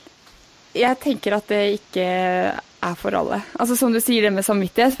 jeg tenker at det ikke for alle. Altså som du sier det med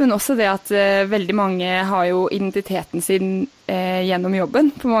samvittighet, men også det at veldig mange har jo identiteten sin gjennom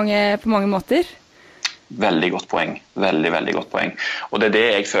jobben på mange måter. Veldig godt poeng. Veldig, veldig godt poeng. Og det det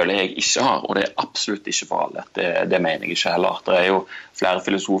jeg føler jeg ikke har, og det absolutt ikke for alle. Det mener jeg ikke heller. Det jo flere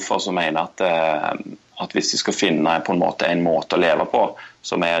filosofer som mener at hvis de skal finne på en måte å leve på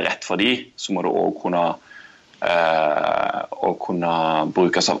som rett for de, så må det også kunne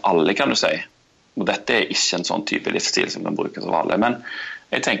brukes av alle, kan du si. Og dette ikke en sånn type livsstil som kan brukes av alle. Men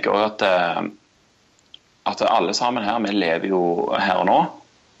jeg tenker også at alle sammen her, vi lever jo her og nå,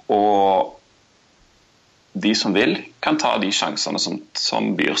 og de som vil kan ta de sjansene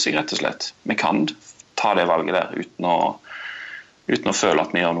som byr seg rett og slett. Vi kan ta det valget der uten å føle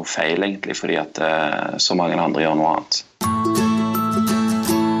at vi gjør noe feil egentlig, fordi at så mange andre gjør noe annet.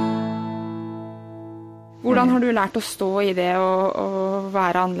 Hvordan har du lært å stå I det og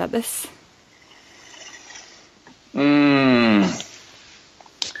være annerledes?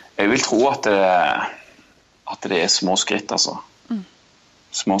 Jeg vil tro at det små skritt, altså.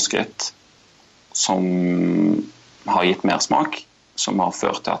 Små skritt som har gitt mer smak, som har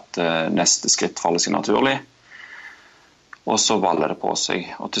ført til at neste skritt faller seg naturlig, og så valler det på seg,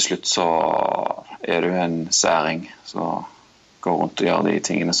 og til slutt så du en særing som går rundt og gjør de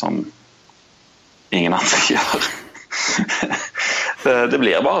tingene som ingen andre gjør. Det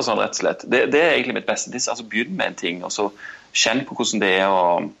blir bare sånn rett og slett. Det egentlig mitt beste tips, altså begynn med en ting, og så kjenn på hvordan det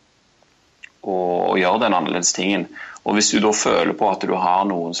å gjøre den annerledes tingen, og hvis du da føler på at du har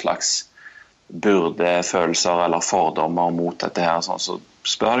noen slags byrdefølelser eller fordommer mot dette her, så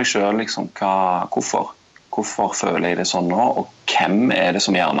spør deg selv liksom, hvorfor føler jeg det sånn nå, og hvem det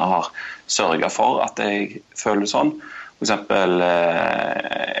som gjerne har sørget for at jeg føler det sånn. For eksempel,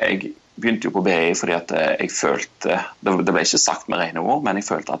 jeg begynte jo på BI fordi at jeg følte, det ble ikke sagt med rene ord, men jeg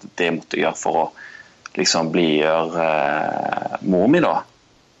følte at det måtte jeg gjøre for å liksom blidgjøre mor mi da,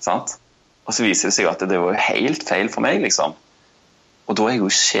 sant? Og så viser det seg at det var jo helt feil for meg liksom. Og da jeg jo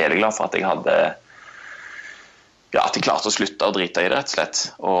kjeleglad for at jeg hadde at jeg klarte å slutte å drite I det rett og slett,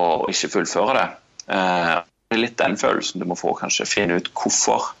 og ikke fullføre det. Det litt den følelsen du må få, kanskje finne ut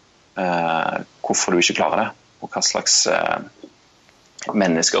hvorfor du ikke klarer det, og hva slags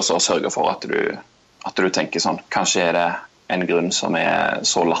mennesker som sørger for at du tenker sånn. Kanskje det en grunn som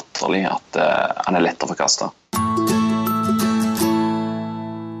så latterlig at han lett å forkaste.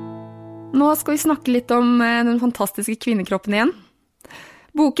 Nå skal vi snakke litt om den fantastiske kvinnekroppen igjen.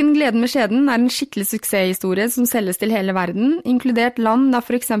 Boken Gleden med skjeden en skikkelig suksesshistorie som selges til hele verden, inkludert land der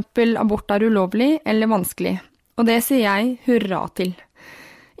for eksempel abort ulovlig eller vanskelig. Og det sier jeg hurra til.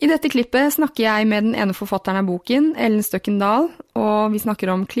 I dette klippet snakker jeg med den ene forfatteren av boken, Ellen Støkkendal, og vi snakker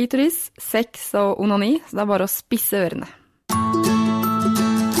om klitoris, sex og onani, så det bare å spisse ørene.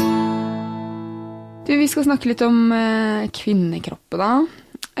 Vi skal snakke litt om kvinnekroppen da.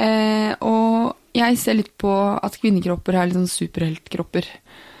 Og jeg ser litt på at kvinnekropper litt sånn superheltkropper,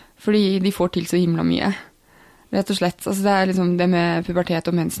 fordi de får til så himla mye. Rett og slett. Altså det liksom det med pubertet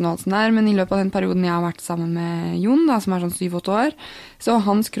og mensen og alt sånt der, men i løpet av den perioden jeg har vært sammen med Jon, da, som sånn 7-8 år, så har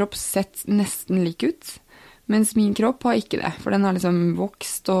hans kropp sett nesten lik ut, mens min kropp har ikke det, for den har liksom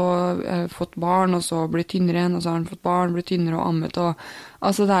vokst og fått barn, og så blitt tynnere igjen, og så har den fått barn, blitt tynnere og ammet, og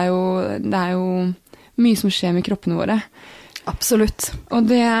altså det er jo mye som skjer med kroppene våre. Absolutt. Og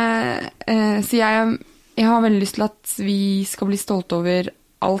det, så jeg har veldig lyst til at vi skal bli stolte over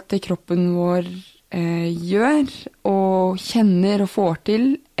alt det kroppen vår gjør, og kjenner og får til,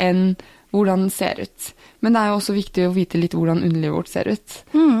 enn hvordan den ser ut. Men det er jo også viktig å vite litt hvordan underlivet vårt ser ut.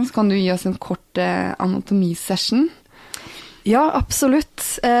 Så kan du gi oss en kort anatomisession? Ja, absolutt.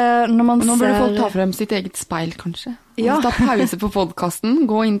 Nå burde folk ta frem sitt eget speil, kanskje. Ja. Ta pause på podcasten,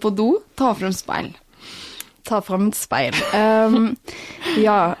 gå inn på do, ta frem speil. Ta frem et speil.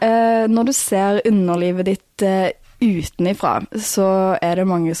 Når du ser underlivet ditt utenifra, så det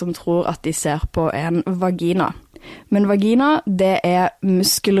mange som tror at de ser på en vagina. Men vagina, det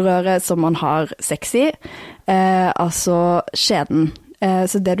muskelrøret som man har sex i, altså skjeden.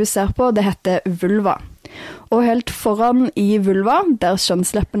 Så det du ser på, det heter vulva. Og helt foran i vulva, der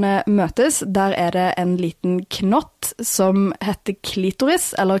kjønnsleppene møtes, der det en liten knott som heter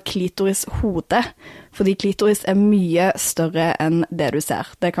klitoris, eller klitorishode. Fordi klitoris mye større enn det du ser.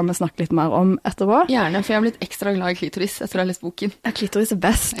 Det kan vi snakke litt mer om etterpå. Gjerne, for jeg har blitt ekstra glad i klitoris etter å ha lest boken. Ja, klitoris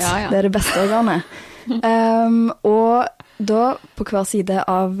best. Ja. Det det beste organet. Og da, på hver side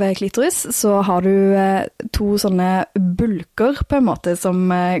av klitoris, så har du 2 sånne bulker, på en måte, som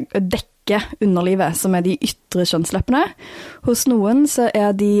dekker underlivet, som de ytre kjønnsleppene. Hos noen så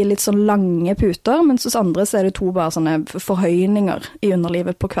de litt sånn lange puter, mens hos andre så det 2 bare sånne forhøyninger i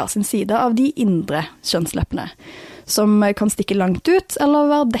underlivet på hver sin side av de indre kjønnsleppene, som kan stikke langt ut eller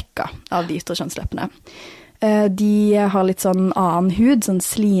være dekket av de ytre kjønnsleppene. De har litt sånn annen hud, sånn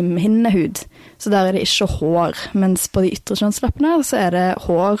slimhinnehud, så der det ikke hår, mens på de ytre kjønnsleppene så det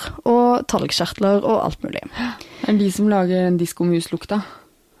hår og talgkjertler og alt mulig. Det de som lager den diskomuslukta?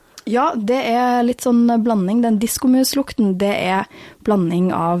 Ja, det litt sånn blanding. Den diskomuslukten, det blanding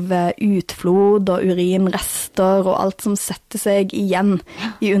av utflod og urinrester og alt som setter seg igjen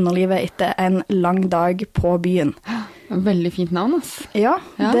i underlivet etter en lang dag på byen. Veldig fint navn, altså. Ja.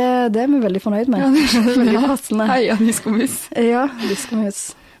 Det vi veldig fornøyd med. Ja, veldig passende. Heia diskomus. Ja,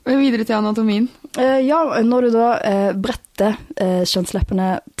 diskomus. Og videre til anatomien. Når du da bretter kjønnsleppene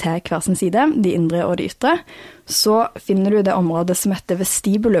til hver sin side, de indre og de ytre, så finner du det området som heter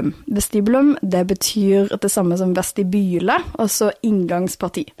vestibulum. Vestibulum, det betyr det samme som vestibyle, altså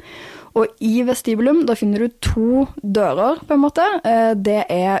inngangsparti. Og i vestibulum, da finner du 2 dører, på en måte. Det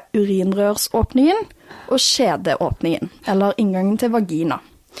urinrørsåpningen og skjedeåpningen, eller inngangen til vagina.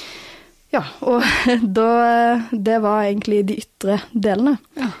 Ja, og det var egentlig de ytre delene.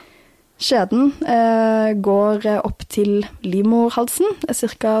 Ja. Skjeden går opp til livmorhalsen,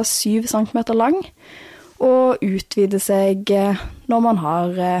 cirka 7 centimeter lang, og utvider seg når man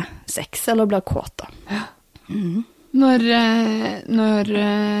har sex eller blir kåt. Ja. Når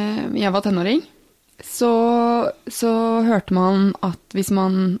jeg var tenåring, så hørte man at hvis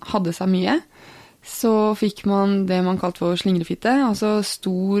man hadde seg mye, så fikk man det man kalte for slingrefitte, altså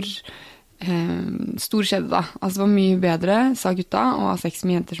stor skjede da. Altså det var mye bedre, sa gutta, å ha sex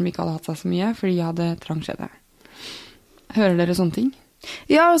med jenter som ikke hadde hatt seg så mye, fordi de hadde trang skjede. Hører dere sånne ting?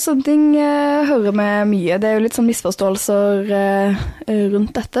 Ja, sånne ting hører vi mye. Det jo litt sånn misforståelser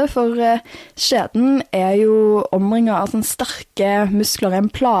rundt dette, for skjeden jo omringet av sånne sterke muskler, en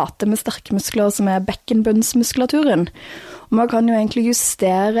plate med sterke muskler som bekkenbunnsmuskulaturen. Og man kan jo egentlig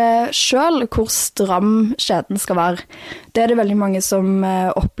justere selv hvor stram skjeden skal være. Det det veldig mange som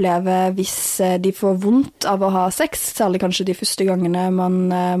opplever hvis de får vondt av å ha sex, særlig kanskje de første gangene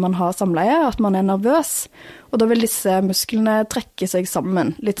man har samleie, at man nervøs. Og da vil disse musklene trekke seg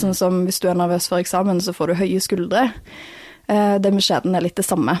sammen. Litt sånn som hvis du nervøs for eksamen, så får du høye skuldre. Det med skjeden litt det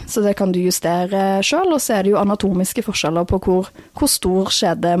samme, så det kan du justere selv, og så det jo anatomiske forskjeller på hvor stor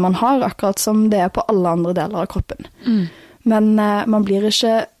skjede man har, akkurat som det på alle andre deler av kroppen. Men man blir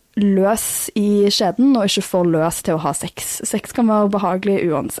ikke løs i skjeden, og ikke for løs til å ha sex. Sex kan være behagelig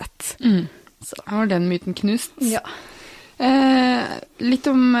uansett. Så har den myten knust. Ja. Litt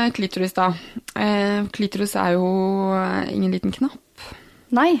om klitoris da. Klitoris jo ingen liten knapp.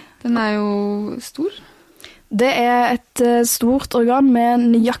 Nei. Den jo stor. Det et stort organ med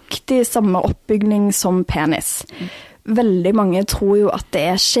nøyaktig samme oppbygning som penis. Veldig mange tror jo at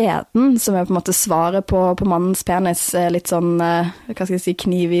det skjeden som på en måte svaret på mannens penis. Litt sånn, hva skal jeg si,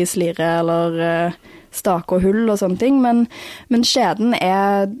 kniv i slire eller stake og hull og sånne ting. Men skjeden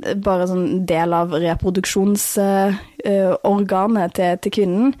bare sånn del av reproduksjonsorganet til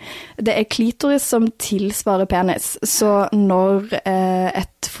kvinnen. Det klitoris som tilsvarer penis. Så når et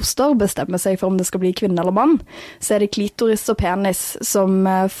foster bestemmer seg for om det skal bli kvinne eller mann, så det klitoris og penis som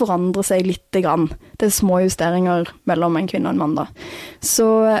forandrer seg litt grann. Det små justeringer mellom en kvinne og en mann da.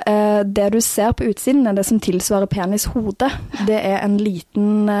 Så det du ser på utsiden det som tilsvarer penishode. Det en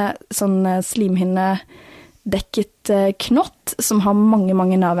liten sånn slimhinnedekket knott som har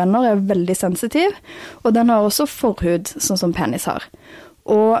mange nervender, veldig sensitiv, og den har også forhud, sånn som penis har.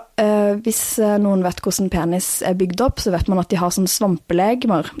 Og hvis noen vet hvordan penis bygd opp, så vet man at de har sånn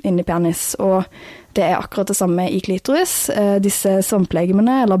svampelegemer inni penis, og det akkurat det samme i klitoris. Disse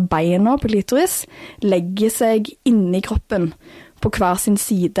svamplegemene, eller beina på klitoris, legger seg inni kroppen på hver sin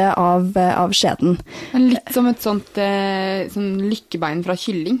side av skjeden. Litt som et sånt sånn lykkebein fra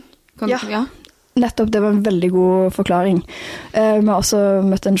kylling. Ja. Nettopp, det var en veldig god forklaring. Vi har også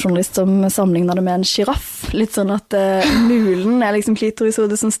møtt en journalist som sammenlignet det med en giraff. Litt sånn at mulen liksom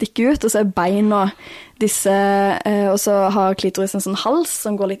klitorishodet som stikker ut, og så beina disse, og så har klitoris en sånn hals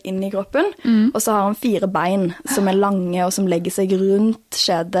som går litt inn i kroppen, og så har han 4 bein som lange og som legger seg rundt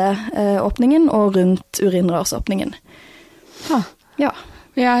skjedeåpningen og rundt urinrørsåpningen. Ja.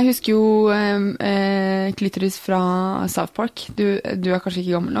 Jeg husker jo klitoris fra South Park. Du kanskje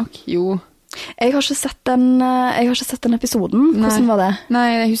ikke gammel nok? Jo. Jeg har ikke sett den episoden. Hvordan var det?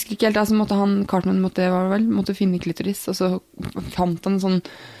 Nei, jeg husker ikke helt. Altså, Cartman måtte finne klitoris, og så fant han en sånn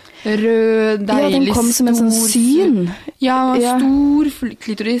rød, deilig, den kom som en sånn syn. Ja, stor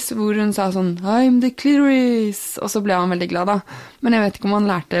klitoris, hvor hun sa sånn, I'm the clitoris, og så ble han veldig glad da. Men jeg vet ikke om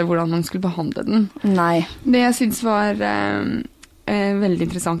han lærte hvordan man skulle behandle den. Nei. Det jeg synes var veldig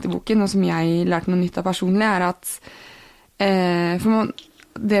interessant i boken, og som jeg lærte noe nytt av personlig, at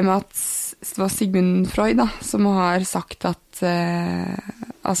det med at det var Sigmund Freud da, som har sagt at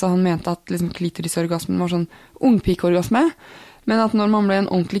altså han mente at liksom, klitorisorgasmen var sånn ungpikeorgasme, men at når man ble en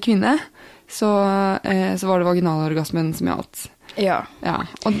ordentlig kvinne, så var det vaginalorgasmen som gjaldt. Ja.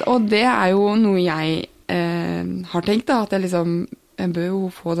 Og det jo noe jeg har tenkt da, at jeg bør jo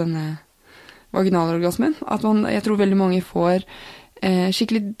få denne vaginalorgasmen. Jeg tror veldig mange får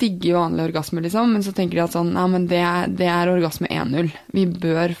skikkelig digge vanlige orgasmer, liksom, men så tenker de at sånn, nei, men det orgasme 1-0. Vi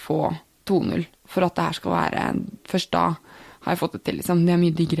bør få 2-0, for at det her skal være, først da har jeg fått det til, liksom. Det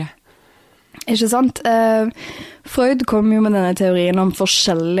mye diggere. Ikke sant? Freud kom jo med denne teorien om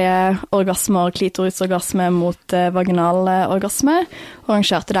forskjellige orgasmer, klitorisorgasme mot vaginalorgasme, og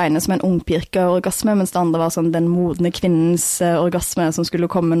rangerte det ene som en ungpirkeorgasme, mens det andre var sånn den modne kvinnens orgasme som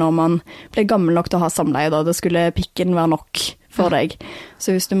skulle komme når man ble gammel nok til å ha samleie, da. Da skulle pikken være nok for deg.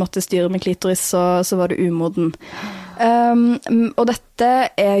 Så hvis du måtte styre med klitoris, så var du umoden. Og dette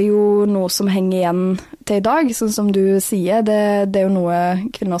jo noe som henger igjen til i dag, sånn som du sier. Det jo noe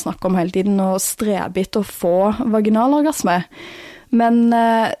kvinner snakker om hele tiden, og streber etter å få vaginalorgasme. Men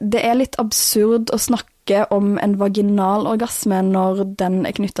det litt absurd å snakke om en vaginalorgasme når den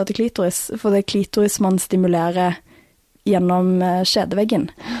knyttet til klitoris, for det klitoris man stimulerer gjennom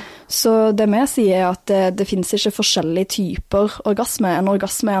skjedeveggen. Så det vi sier at det finnes ikke forskjellige typer orgasme. En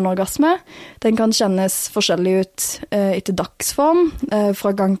orgasme en orgasme. Den kan kjennes forskjellig ut etter dagsform,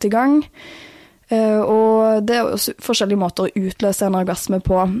 fra gang til gang. Og det også forskjellige måter å utløse en orgasme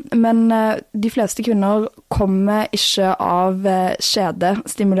på. Men de fleste kvinner kommer ikke av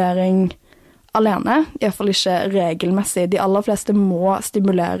skjedestimulering alene, i hvert fall ikke regelmessig. De aller fleste må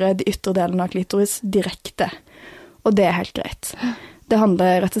stimulere de ytre delene av klitoris direkte. Og det helt greit. Det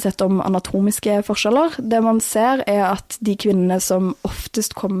handler rett og slett om anatomiske forskjeller. Det man ser at de kvinnene som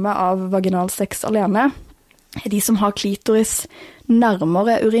oftest kommer av vaginalsex alene, de som har klitoris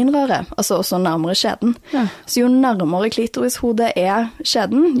nærmere urinrøret, altså også nærmere skjeden. Ja. Så jo nærmere klitorishodet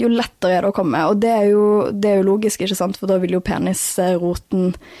skjeden, jo lettere det å komme. Og det er jo logisk, ikke sant? For da vil jo penisroten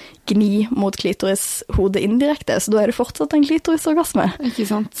gni mot klitorishodet indirekte, så da er det fortsatt en klitorisorgasme. Ikke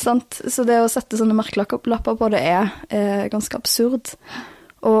sant? Så det å sette sånne merkelapper på det ganske absurd.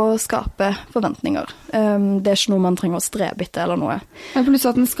 Og skape forventninger. Det ikke noe man trenger å strebe etter eller noe. Men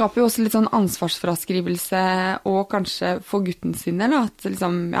plutselig at den skaper jo også litt sånn ansvarsfraskrivelse, og kanskje for gutten sin, eller at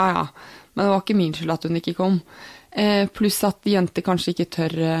liksom, ja, men det var ikke min skyld at hun ikke kom. Pluss at jenter kanskje ikke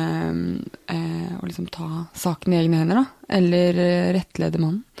tør å liksom ta saken i egne hender, da. Eller rettlede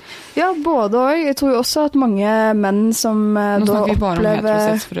mannen. Ja, både og. Jeg tror jo også at mange menn som Nå snakker vi bare om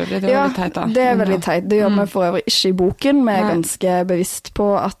heterosex for øvrig. Det var litt teit da. Det veldig teit. Det gjør vi for øvrig ikke i boken. Vi ganske bevisst på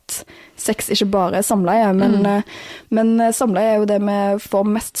at sex ikke bare samleie, men samleie jo det vi får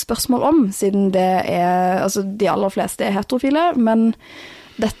mest spørsmål om, siden det altså de aller fleste heterofile, men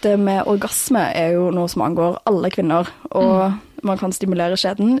dette med orgasme jo noe som angår alle kvinner, og man kan stimulere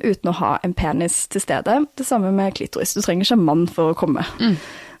skjeden uten å ha en penis til stede. Det samme med klitoris. Du trenger ikke en mann for å komme.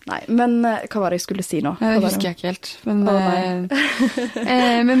 Nei, men hva var det jeg skulle si nå? Det husker jeg ikke helt. Men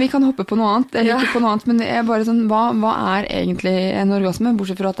vi kan hoppe på noe annet. Eller ikke på noe annet, men det bare sånn, hva egentlig en orgasme?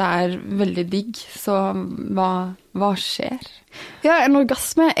 Bortsett fra at det veldig digg, så hva skjer? Ja, en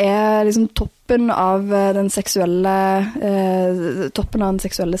orgasme liksom toppen av den seksuelle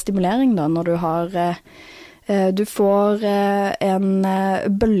stimulering da, når du har du får en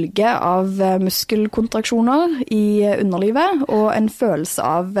bølge av muskelkontraksjoner i underlivet og en følelse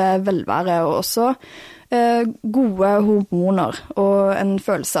av velvære og også gode hormoner og en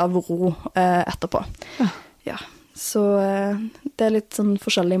følelse av ro etterpå. Ja, så det litt sånn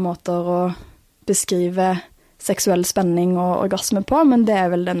forskjellige måter å beskrive seksuell spenning og orgasme på, men det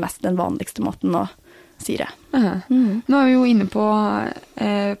vel den vanligste måten å si det. Nå vi jo inne på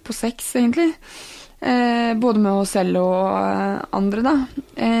sex, egentlig. Både med oss selv og andre, da.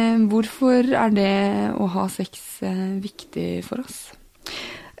 Hvorfor det å ha sex viktig for oss?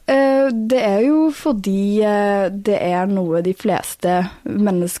 Det jo fordi det noe de fleste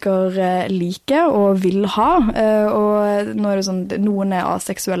mennesker liker og vil ha, og nå det sånn, noen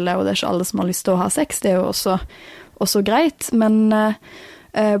aseksuelle, og det ikke alle som har lyst til å ha sex, det jo også greit, men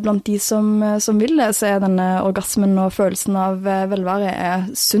blant de som vil det, så denne orgasmen og følelsen av velvære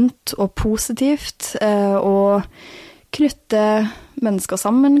sunt og positivt, og knytte mennesker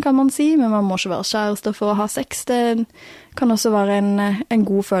sammen, kan man si, men man må ikke være kjæreste for å ha sex. Det kan også være en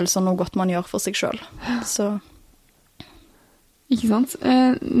god følelse og noe godt man gjør for seg selv. Så. Ikke sant?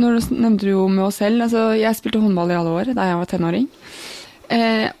 Nå nevnte du jo med oss selv, altså jeg spilte håndball i alle år da jeg var tenåring,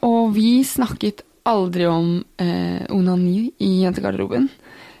 og vi snakket aldri om onani i jentegarderoben,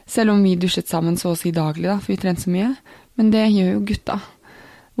 selv om vi dusjet sammen så å si daglig da, for vi trente så mye, men det gjør jo gutta.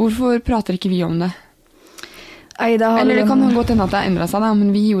 Hvorfor prater ikke vi om det? Eller det kan godt hende at det endret seg da, men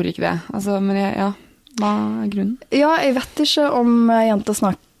vi gjorde ikke det. Altså, men hva grunnen? Ja, jeg vet ikke om jenter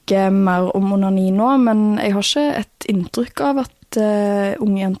snakker mer om onani nå, men jeg har ikke et inntrykk av at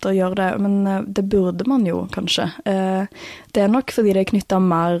unge jenter gjør det, men det burde man jo kanskje. Det nok fordi det knyttet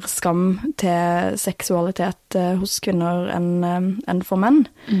mer skam til seksualitet hos kvinner enn for menn.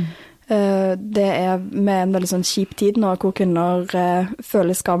 Det med en veldig sånn kjip tid nå, hvor kvinner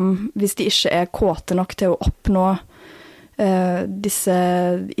føler skam hvis de ikke kåte nok til å oppnå disse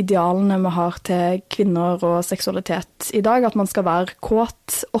idealene vi har til kvinner og seksualitet i dag, at man skal være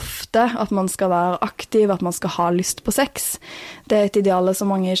kåt ofte, at man skal være aktiv, at man skal ha lyst på sex. Det et ideale som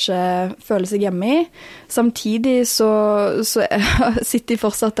mange ikke føler seg hjemme i. Samtidig så sitter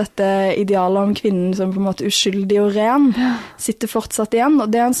fortsatt dette idealet om kvinnen som på en måte uskyldig og ren, sitter fortsatt igjen, og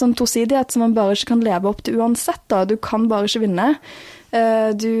det en sånn tosidighet som man bare ikke kan leve opp til uansett da. Du kan bare ikke vinne.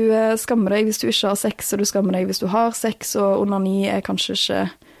 Du skammer deg hvis du ikke har sex, og du skammer deg hvis du har sex, og onani kanskje ikke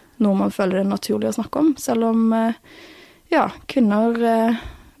noe man føler det naturlig å snakke om, selv om kvinner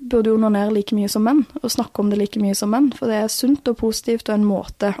burde onanere like mye som menn, og snakke om det like mye som menn, for det sunt og positivt, og en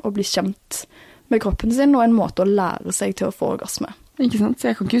måte å bli kjent med kroppen sin, og en måte å lære seg til å få orgasme. Ikke sant?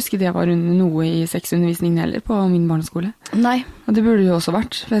 Så jeg kan ikke huske det var noe i sexundervisningen heller på min barneskole. Nei. Og det burde jo også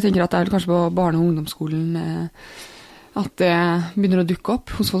vært, for jeg tenker at det kanskje på barne- og ungdomsskolen at det begynner å dukke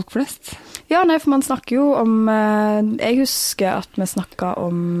opp hos folk flest. Ja, nei, for man snakker jo om jeg husker at vi snakket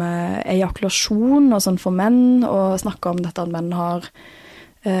om ejakulasjon og sånn for menn, og snakket om dette at menn har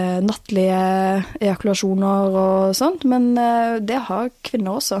nattlige ejakulasjoner og sånt, men det har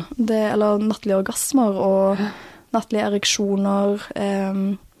kvinner også. Eller nattlige orgasmer og nattlige ereksjoner.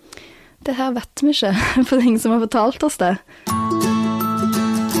 Det her vet vi ikke, for det er ingen som har fortalt oss det.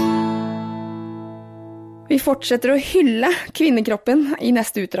 Vi fortsätter att hylla kvinnekroppen i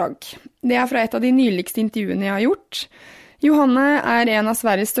nästa utdrag. Det är från ett av de nyligste intervjuene jag har gjort. Johanne är en av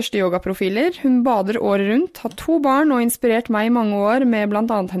Sveriges största yogaprofiler. Hon badar året runt, har 2 barn och inspirerat mig i många år med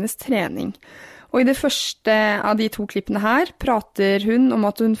bland annat hennes träning. Och i det första av de 2 klippene här pratar hon om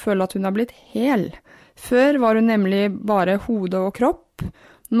att hon føler att hon har blivit hel. Før var hon nämligen bara hode och kropp.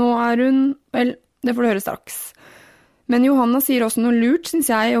 Nu är hon, vel, det får du höra strax. Men Johanna säger också något lurt, syns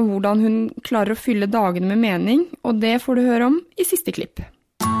jag, om hur hon klarar att fylla dagen med mening. Och det får du höra om i sista klipp.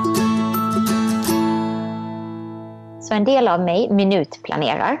 Så en del av mig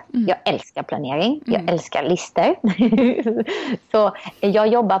minutplanerar. Jag älskar planering. Jag älskar listor. Så jag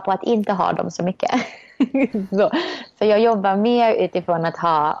jobbar på att inte ha dem så mycket. Så jag jobbar mer utifrån att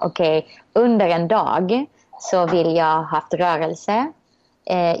ha, under en dag så vill jag ha haft rörelse.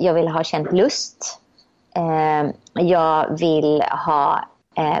 Jag vill ha känt lust. Jag vill ha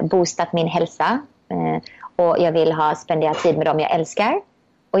boostat min hälsa. Och jag vill ha spenderat tid med dem jag älskar.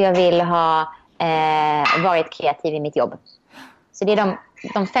 Och jag vill ha varit kreativ i mitt jobb. Så det är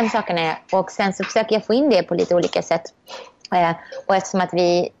de 5 sakerna. Och sen så försöker jag få in det på lite olika sätt. Och eftersom att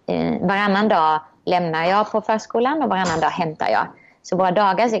vi varannan dag lämnar jag på förskolan och varannan dag hämtar jag. Så våra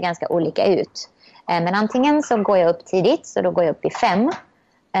dagar ser ganska olika ut. Men antingen så går jag upp tidigt, så då går jag upp i 5.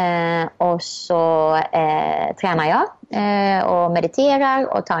 Och så tränar jag och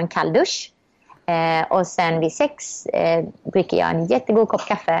mediterar och tar en kall dusch. Och sen vid 6 dricker jag en jättegod kopp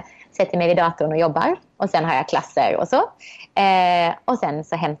kaffe, sätter mig vid datorn och jobbar. Och sen har jag klasser och så. Och sen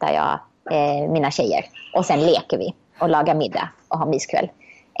så hämtar jag mina tjejer. Och sen leker vi och lagar middag och har myskväll.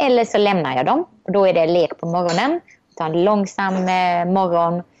 Eller så lämnar jag dem. Och då är det lek på morgonen. Tar en långsam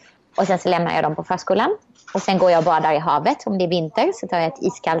morgon. Och sen så lämnar jag dem på förskolan. Och sen går jag och badar i havet. Om det är vinter så tar jag ett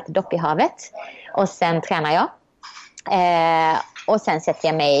iskallt dopp i havet. Och sen tränar jag. Och sen sätter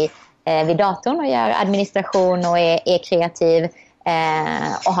jag mig vid datorn och gör administration och är kreativ.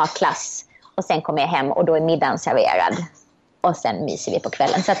 Och har klass. Och sen kommer jag hem och då är middagen serverad. Och sen myser vi på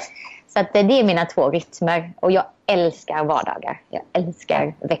kvällen. Så att det är mina 2 rytmer. Och jag älskar vardagar. Jag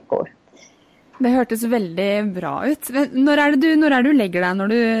älskar veckor. Det hørtes väldigt bra ut. När är du lägger dig när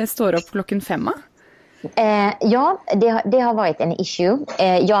du står upp klockan 5? Ja, det har varit en issue.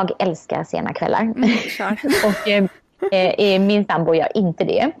 Jag älskar sena kvällar. Och min sambo gör inte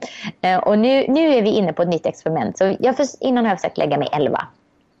det. Och nu är vi inne på ett nytt experiment. Så innan har jag försökt lägga mig 11.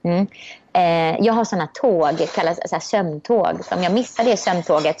 Jag har såna tåg, kallas så här sömntåg. Så om jag missar det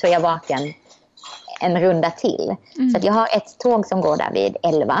sömntåget så är jag vaken en runda till. Så att jag har ett tåg som går där vid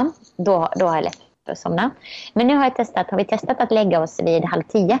 11. Då har jag lätt att somna. Men nu har vi testat att lägga oss vid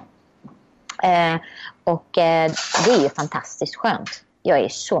 9:30. Och det är ju fantastiskt skönt. Jag är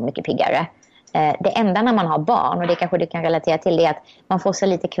så mycket piggare. Det enda när man har barn, och det kanske du kan relatera till, det är att man får så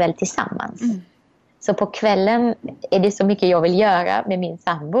lite kväll tillsammans. Så på kvällen är det så mycket jag vill göra med min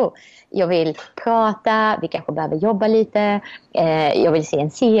sambo. Jag vill prata, vi kanske behöver jobba lite. Jag vill se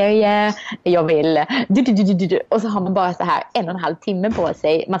en serie. Jag vill... Och så har man bara så här 1,5 timme på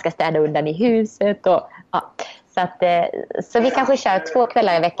sig. Man ska städa undan i huset. Och, ja. Så vi kanske kör 2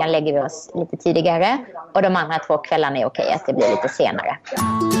 kvällar i veckan, lägger vi oss lite tidigare. Och de andra 2 kvällarna är okej att det blir lite senare.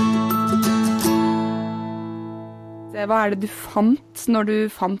 Vad är det du fant när du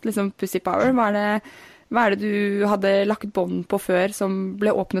fant liksom Pussy Power? Vad är det du hade lagt band på för som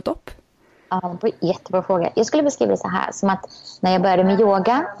blev öppnat upp? Ja, jättebra fråga. Jag skulle beskriva det så här, som att när jag började med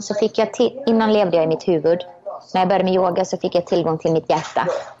yoga så fick jag innan levde jag i mitt huvud. När jag började med yoga så fick jag tillgång till mitt hjärta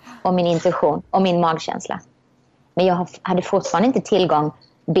och min intuition och min magkänsla. Men jag hade fortfarande inte tillgång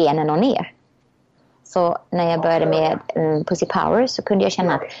benen och ner. Så när jag började med Pussy Power så kunde jag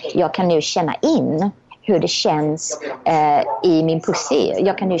känna att jag kan nu känna in hur det känns i min pussy.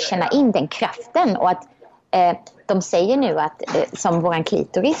 Jag kan nu känna in den kraften. Och att de säger nu att som våran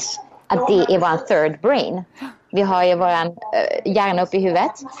klitoris, att det är våran third brain. Vi har ju våran hjärna uppe i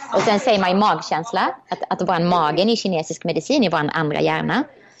huvudet. Och sen säger man i magkänsla att våran magen i kinesisk medicin är våran andra hjärna.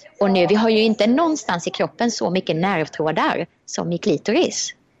 Och nu, vi har ju inte någonstans i kroppen så mycket nervtrådar som i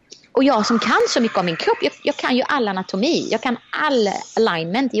klitoris. Och jag som kan så mycket om min kropp, jag kan ju all anatomi, jag kan all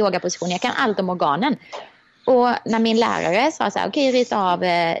alignment i yogaposition, jag kan allt om organen. Och när min lärare sa så här, okej, rita av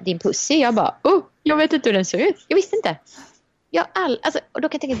din pussy, jag bara, jag vet inte hur den ser ut, jag visste inte. Och då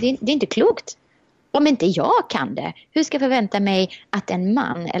kan jag tänka, det är inte klokt. Om inte jag kan det, hur ska jag förvänta mig att en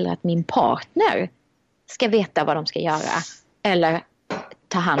man eller att min partner ska veta vad de ska göra eller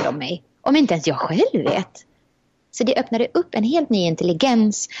ta hand om mig, om inte ens jag själv vet. Så det öppnade upp en helt ny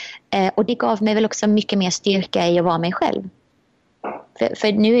intelligens och det gav mig väl också mycket mer styrka i att vara mig själv.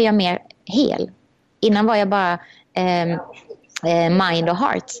 För nu är jag mer hel. Innan var jag bara mind och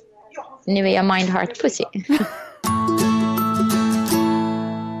heart. nu är jag mind, heart, pussy.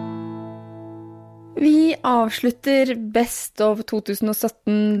 Vi avslutter Best of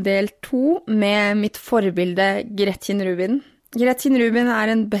 2017 del 2 med mitt forbilde Gretchen Rubin. Gretchen Rubin er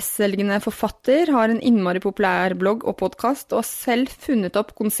en bestselgende forfatter, har en innmari populær blogg og podcast, og har selv funnet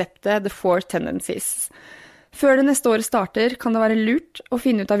opp konseptet The Four Tendencies. Før det neste året starter, kan det være lurt å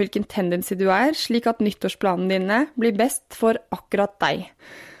finne ut av hvilken tendency du er, slik at nyttårsplanene dine blir best for akkurat deg.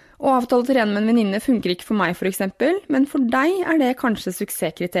 Å avtale å trene med en venninne funker ikke for meg for eksempel, men for deg er det kanskje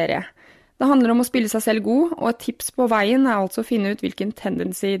suksesskriteriet. Det handler om å spille seg selv god, og et tips på veien er altså å finne ut hvilken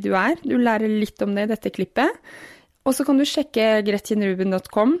tendency du er. Du lærer litt om det i dette klippet, og så kan du sjekke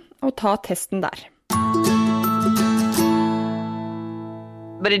gretchenrubin.com og ta testen der.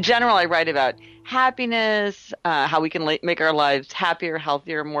 But in general, I write about happiness, how we can make our lives happier,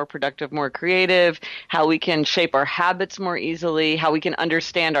 healthier, more productive, more creative, how we can shape our habits more easily, how we can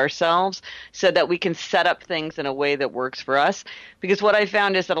understand ourselves so that we can set up things in a way that works for us. Because what I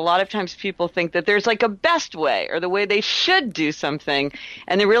found is that a lot of times people think that there's like a best way or the way they should do something,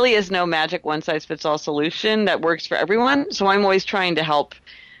 and there really is no magic one-size-fits-all solution that works for everyone. So I'm always trying to help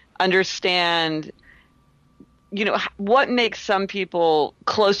understand what makes some people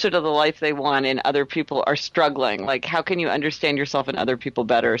closer to the life they want and other people are struggling? Like, how can you understand yourself and other people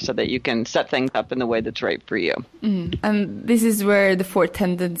better so that you can set things up in the way that's right for you? And this is where the four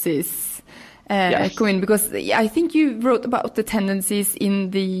tendencies come in, because I think you wrote about the tendencies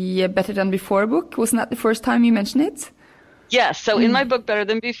in the Better Than Before book. Wasn't that the first time you mentioned it? Yes. So in my book, Better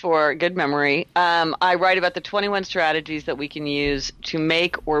Than Before, good memory, I write about the 21 strategies that we can use to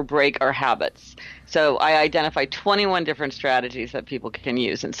make or break our habits. So I identify 21 different strategies that people can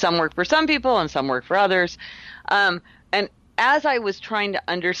use, and some work for some people and some work for others. And as I was trying to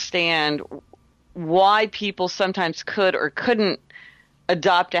understand why people sometimes could or couldn't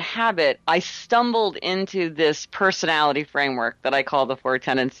adopt a habit, I stumbled into this personality framework that I call the four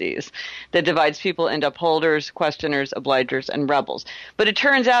tendencies that divides people into upholders, questioners, obligers, and rebels. But it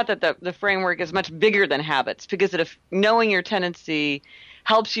turns out that the framework is much bigger than habits, because knowing your tendency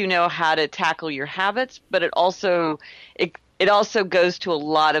helps you know how to tackle your habits, but it also goes to a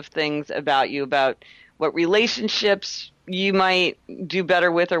lot of things about you, about what relationships you might do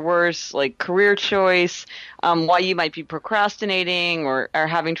better with or worse, like career choice, why you might be procrastinating or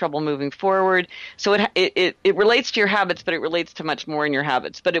having trouble moving forward. So it relates to your habits, but it relates to much more in your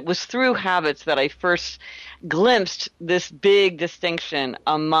habits. But it was through habits that I first glimpsed this big distinction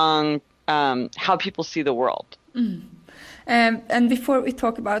among how people see the world. And before we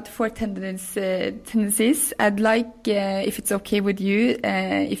talk about four tendencies, I'd like, if it's okay with you,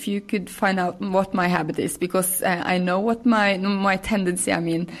 if you could find out what my habit is, because I know what my tendency,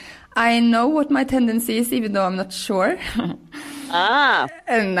 I know what my tendency is, even though I'm not sure.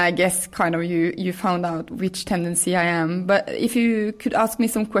 And I guess kind of you found out which tendency I am. But if you could ask me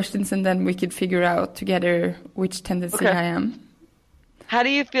some questions and then we could figure out together which tendency I am. How do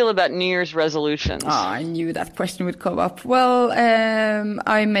you feel about New Year's resolutions? Oh, I knew that question would come up. Well,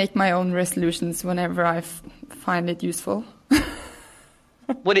 I make my own resolutions whenever I find it useful.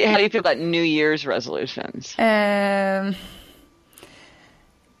 How do you feel about New Year's resolutions?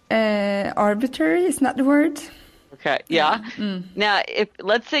 Arbitrary, isn't that the word? Okay, yeah. Now,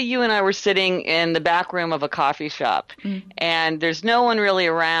 let's say you and I were sitting in the back room of a coffee shop, and there's no one really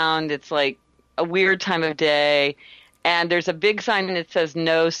around. It's like a weird time of day. And there's a big sign that says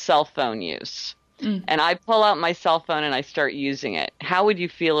no cell phone use. And I pull out my cell phone and I start using it. How would you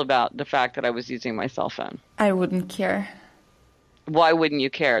feel about the fact that I was using my cell phone? I wouldn't care. Why wouldn't you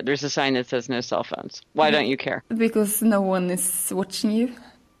care? There's a sign that says no cell phones. Why don't you care? Because no one is watching you.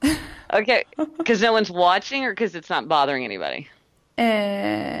 Okay. Because no one's watching, or because it's not bothering anybody?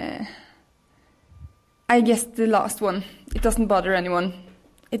 I guess the last one. It doesn't bother anyone.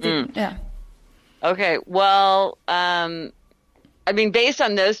 Yeah. Okay, well, based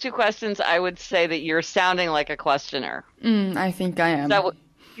on those two questions, I would say that you're sounding like a questioner. I think I am. Is that what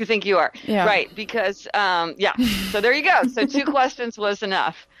you think you are? Yeah. Right, because, so there you go. So 2 questions was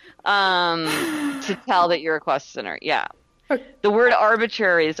enough to tell that you're a questioner. Yeah. Okay. The word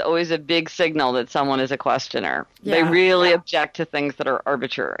arbitrary is always a big signal that someone is a questioner. Yeah. They really object to things that are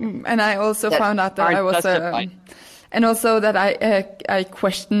arbitrary. And I also found out that I was and also that I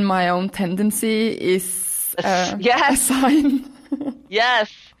question my own tendency is a sign.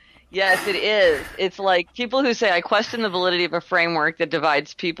 Yes, it is. It's like people who say, I question the validity of a framework that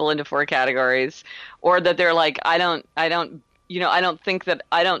divides people into 4 categories, or that they're like, I don't think that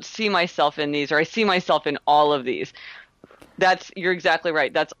I don't see myself in these, or I see myself in all of these. You're exactly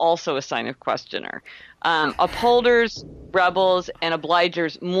right. That's also a sign of questioner. Upholders, rebels, and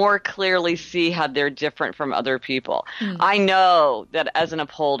obligers more clearly see how they're different from other people. I know that as an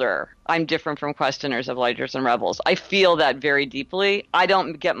upholder, I'm different from questioners, obligers, and rebels. I feel that very deeply. I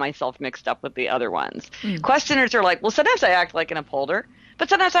don't get myself mixed up with the other ones. Questioners are like, well, sometimes I act like an upholder, but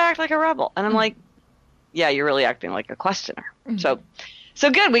sometimes I act like a rebel. And I'm like, yeah, you're really acting like a questioner. So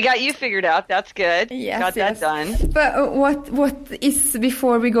good. We got you figured out. That's good. Yes, got that done. But what is,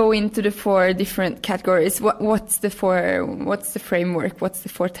 before we go into the 4 different categories, what's the framework? What's the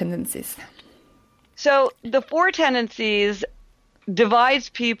 4 tendencies? So the 4 tendencies divides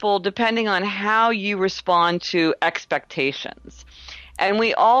people depending on how you respond to expectations. And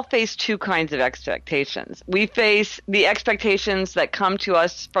we all face 2 kinds of expectations. We face the expectations that come to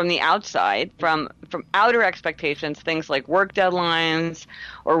us from the outside, from outer expectations, things like work deadlines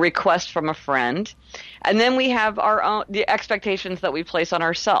or requests from a friend. And then we have the expectations that we place on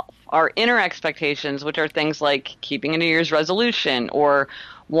ourselves, our inner expectations, which are things like keeping a New Year's resolution or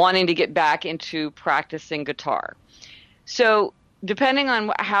wanting to get back into practicing guitar. So depending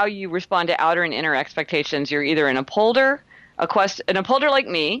on how you respond to outer and inner expectations, you're either an upholder, an upholder like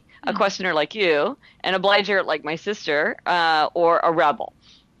me, a questioner like you, an obliger like my sister, or a rebel.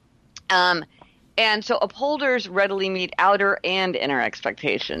 And so upholders readily meet outer and inner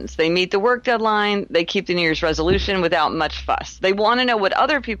expectations. They meet the work deadline. They keep the New Year's resolution without much fuss. They want to know what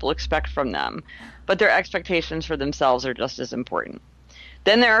other people expect from them, but their expectations for themselves are just as important.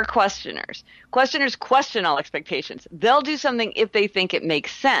 Then there are questioners. Questioners question all expectations. They'll do something if they think it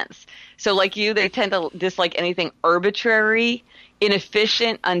makes sense. So like you, they tend to dislike anything arbitrary,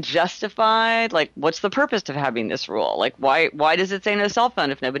 inefficient, unjustified. Like, what's the purpose of having this rule? Like, why does it say no cell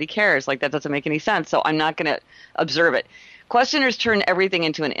phone if nobody cares? Like, that doesn't make any sense. So I'm not going to observe it. Questioners turn everything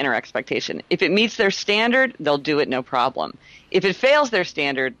into an inner expectation. If it meets their standard, they'll do it no problem. If it fails their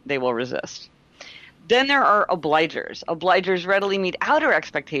standard, they will resist. Then there are obligers. Obligers readily meet outer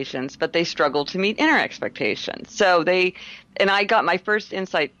expectations, but they struggle to meet inner expectations. So I got my first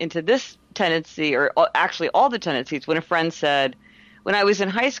insight into this tendency, or actually all the tendencies, when a friend said, when I was in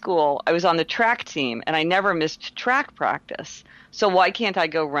high school, I was on the track team and I never missed track practice. So why can't I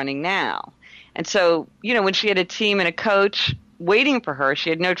go running now? And so, when she had a team and a coach waiting for her,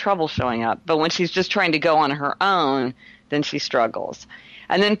 she had no trouble showing up. But when she's just trying to go on her own, then she struggles.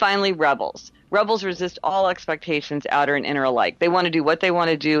 And then finally, rebels. Rebels resist all expectations, outer and inner alike. They want to do what they want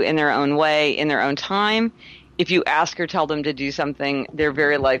to do in their own way, in their own time. If you ask or tell them to do something, they're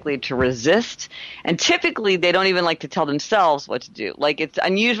very likely to resist. And typically, they don't even like to tell themselves what to do. Like, it's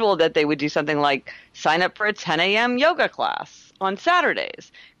unusual that they would do something like sign up for a 10 a.m. yoga class on Saturdays,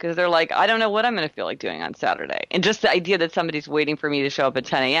 because they're like, I don't know what I'm going to feel like doing on Saturday. And just the idea that somebody's waiting for me to show up at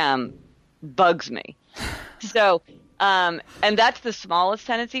 10 a.m. bugs me. So... and that's the smallest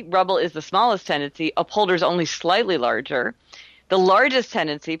tendency. Rebel is the smallest tendency. Upholder is only slightly larger. The largest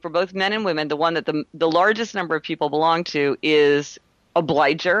tendency for both men and women, the one that the largest number of people belong to, is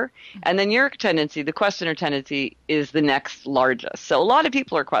obliger. And then your tendency, the questioner tendency, is the next largest. So a lot of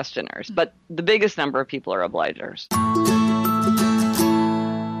people are questioners, but the biggest number of people are obligers.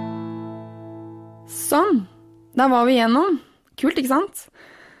 Sånn. Da var vi igjennom. Kult, ikke sant?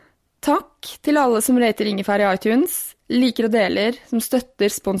 Takk til alle som rater Ingefær i iTunes, liker og deler, som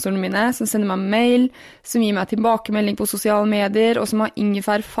støtter sponsorene mine, som sender meg mail, som gir meg tilbakemelding på sosiale medier, og som har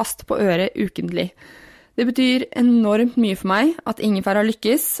Ingefær fast på øret ukentlig. Det betyr enormt mye for meg at Ingefær har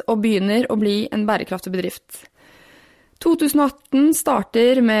lykkes og begynner å bli en bærekraftig bedrift. 2018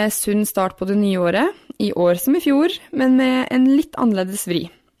 starter med sunn start på det nye året, i år som i fjor, men med en litt annerledes vri.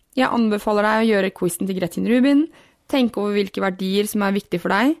 Jeg anbefaler deg å gjøre quizen til Gretchen Rubin, tenke over hvilke verdier som er viktige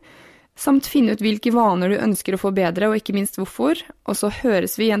for deg, samt finne ut hvilke vaner du ønsker å få bedre, og ikke minst hvorfor, og så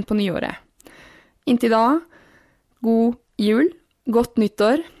høres vi igjen på nyåret. Inntil da, god jul, godt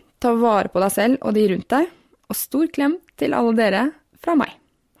nyttår, ta vare på deg selv og de rundt deg, og stor klem til alle dere fra meg.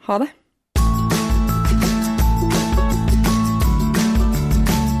 Ha det!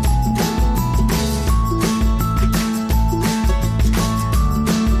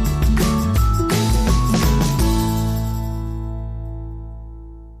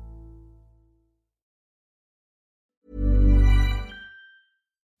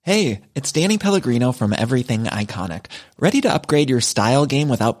 Hey, it's Danny Pellegrino from Everything Iconic. Ready to upgrade your style game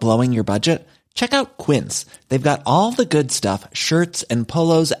without blowing your budget? Check out Quince. They've got all the good stuff, shirts and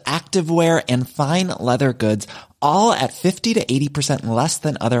polos, activewear, and fine leather goods, all at 50 to 80% less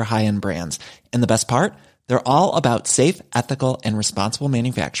than other high-end brands. And the best part? They're all about safe, ethical, and responsible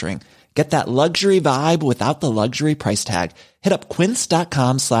manufacturing. Get that luxury vibe without the luxury price tag. Hit up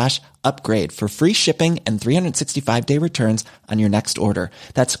quince.com/upgrade for free shipping and 365-day returns on your next order.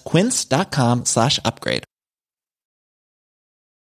 That's quince.com/upgrade.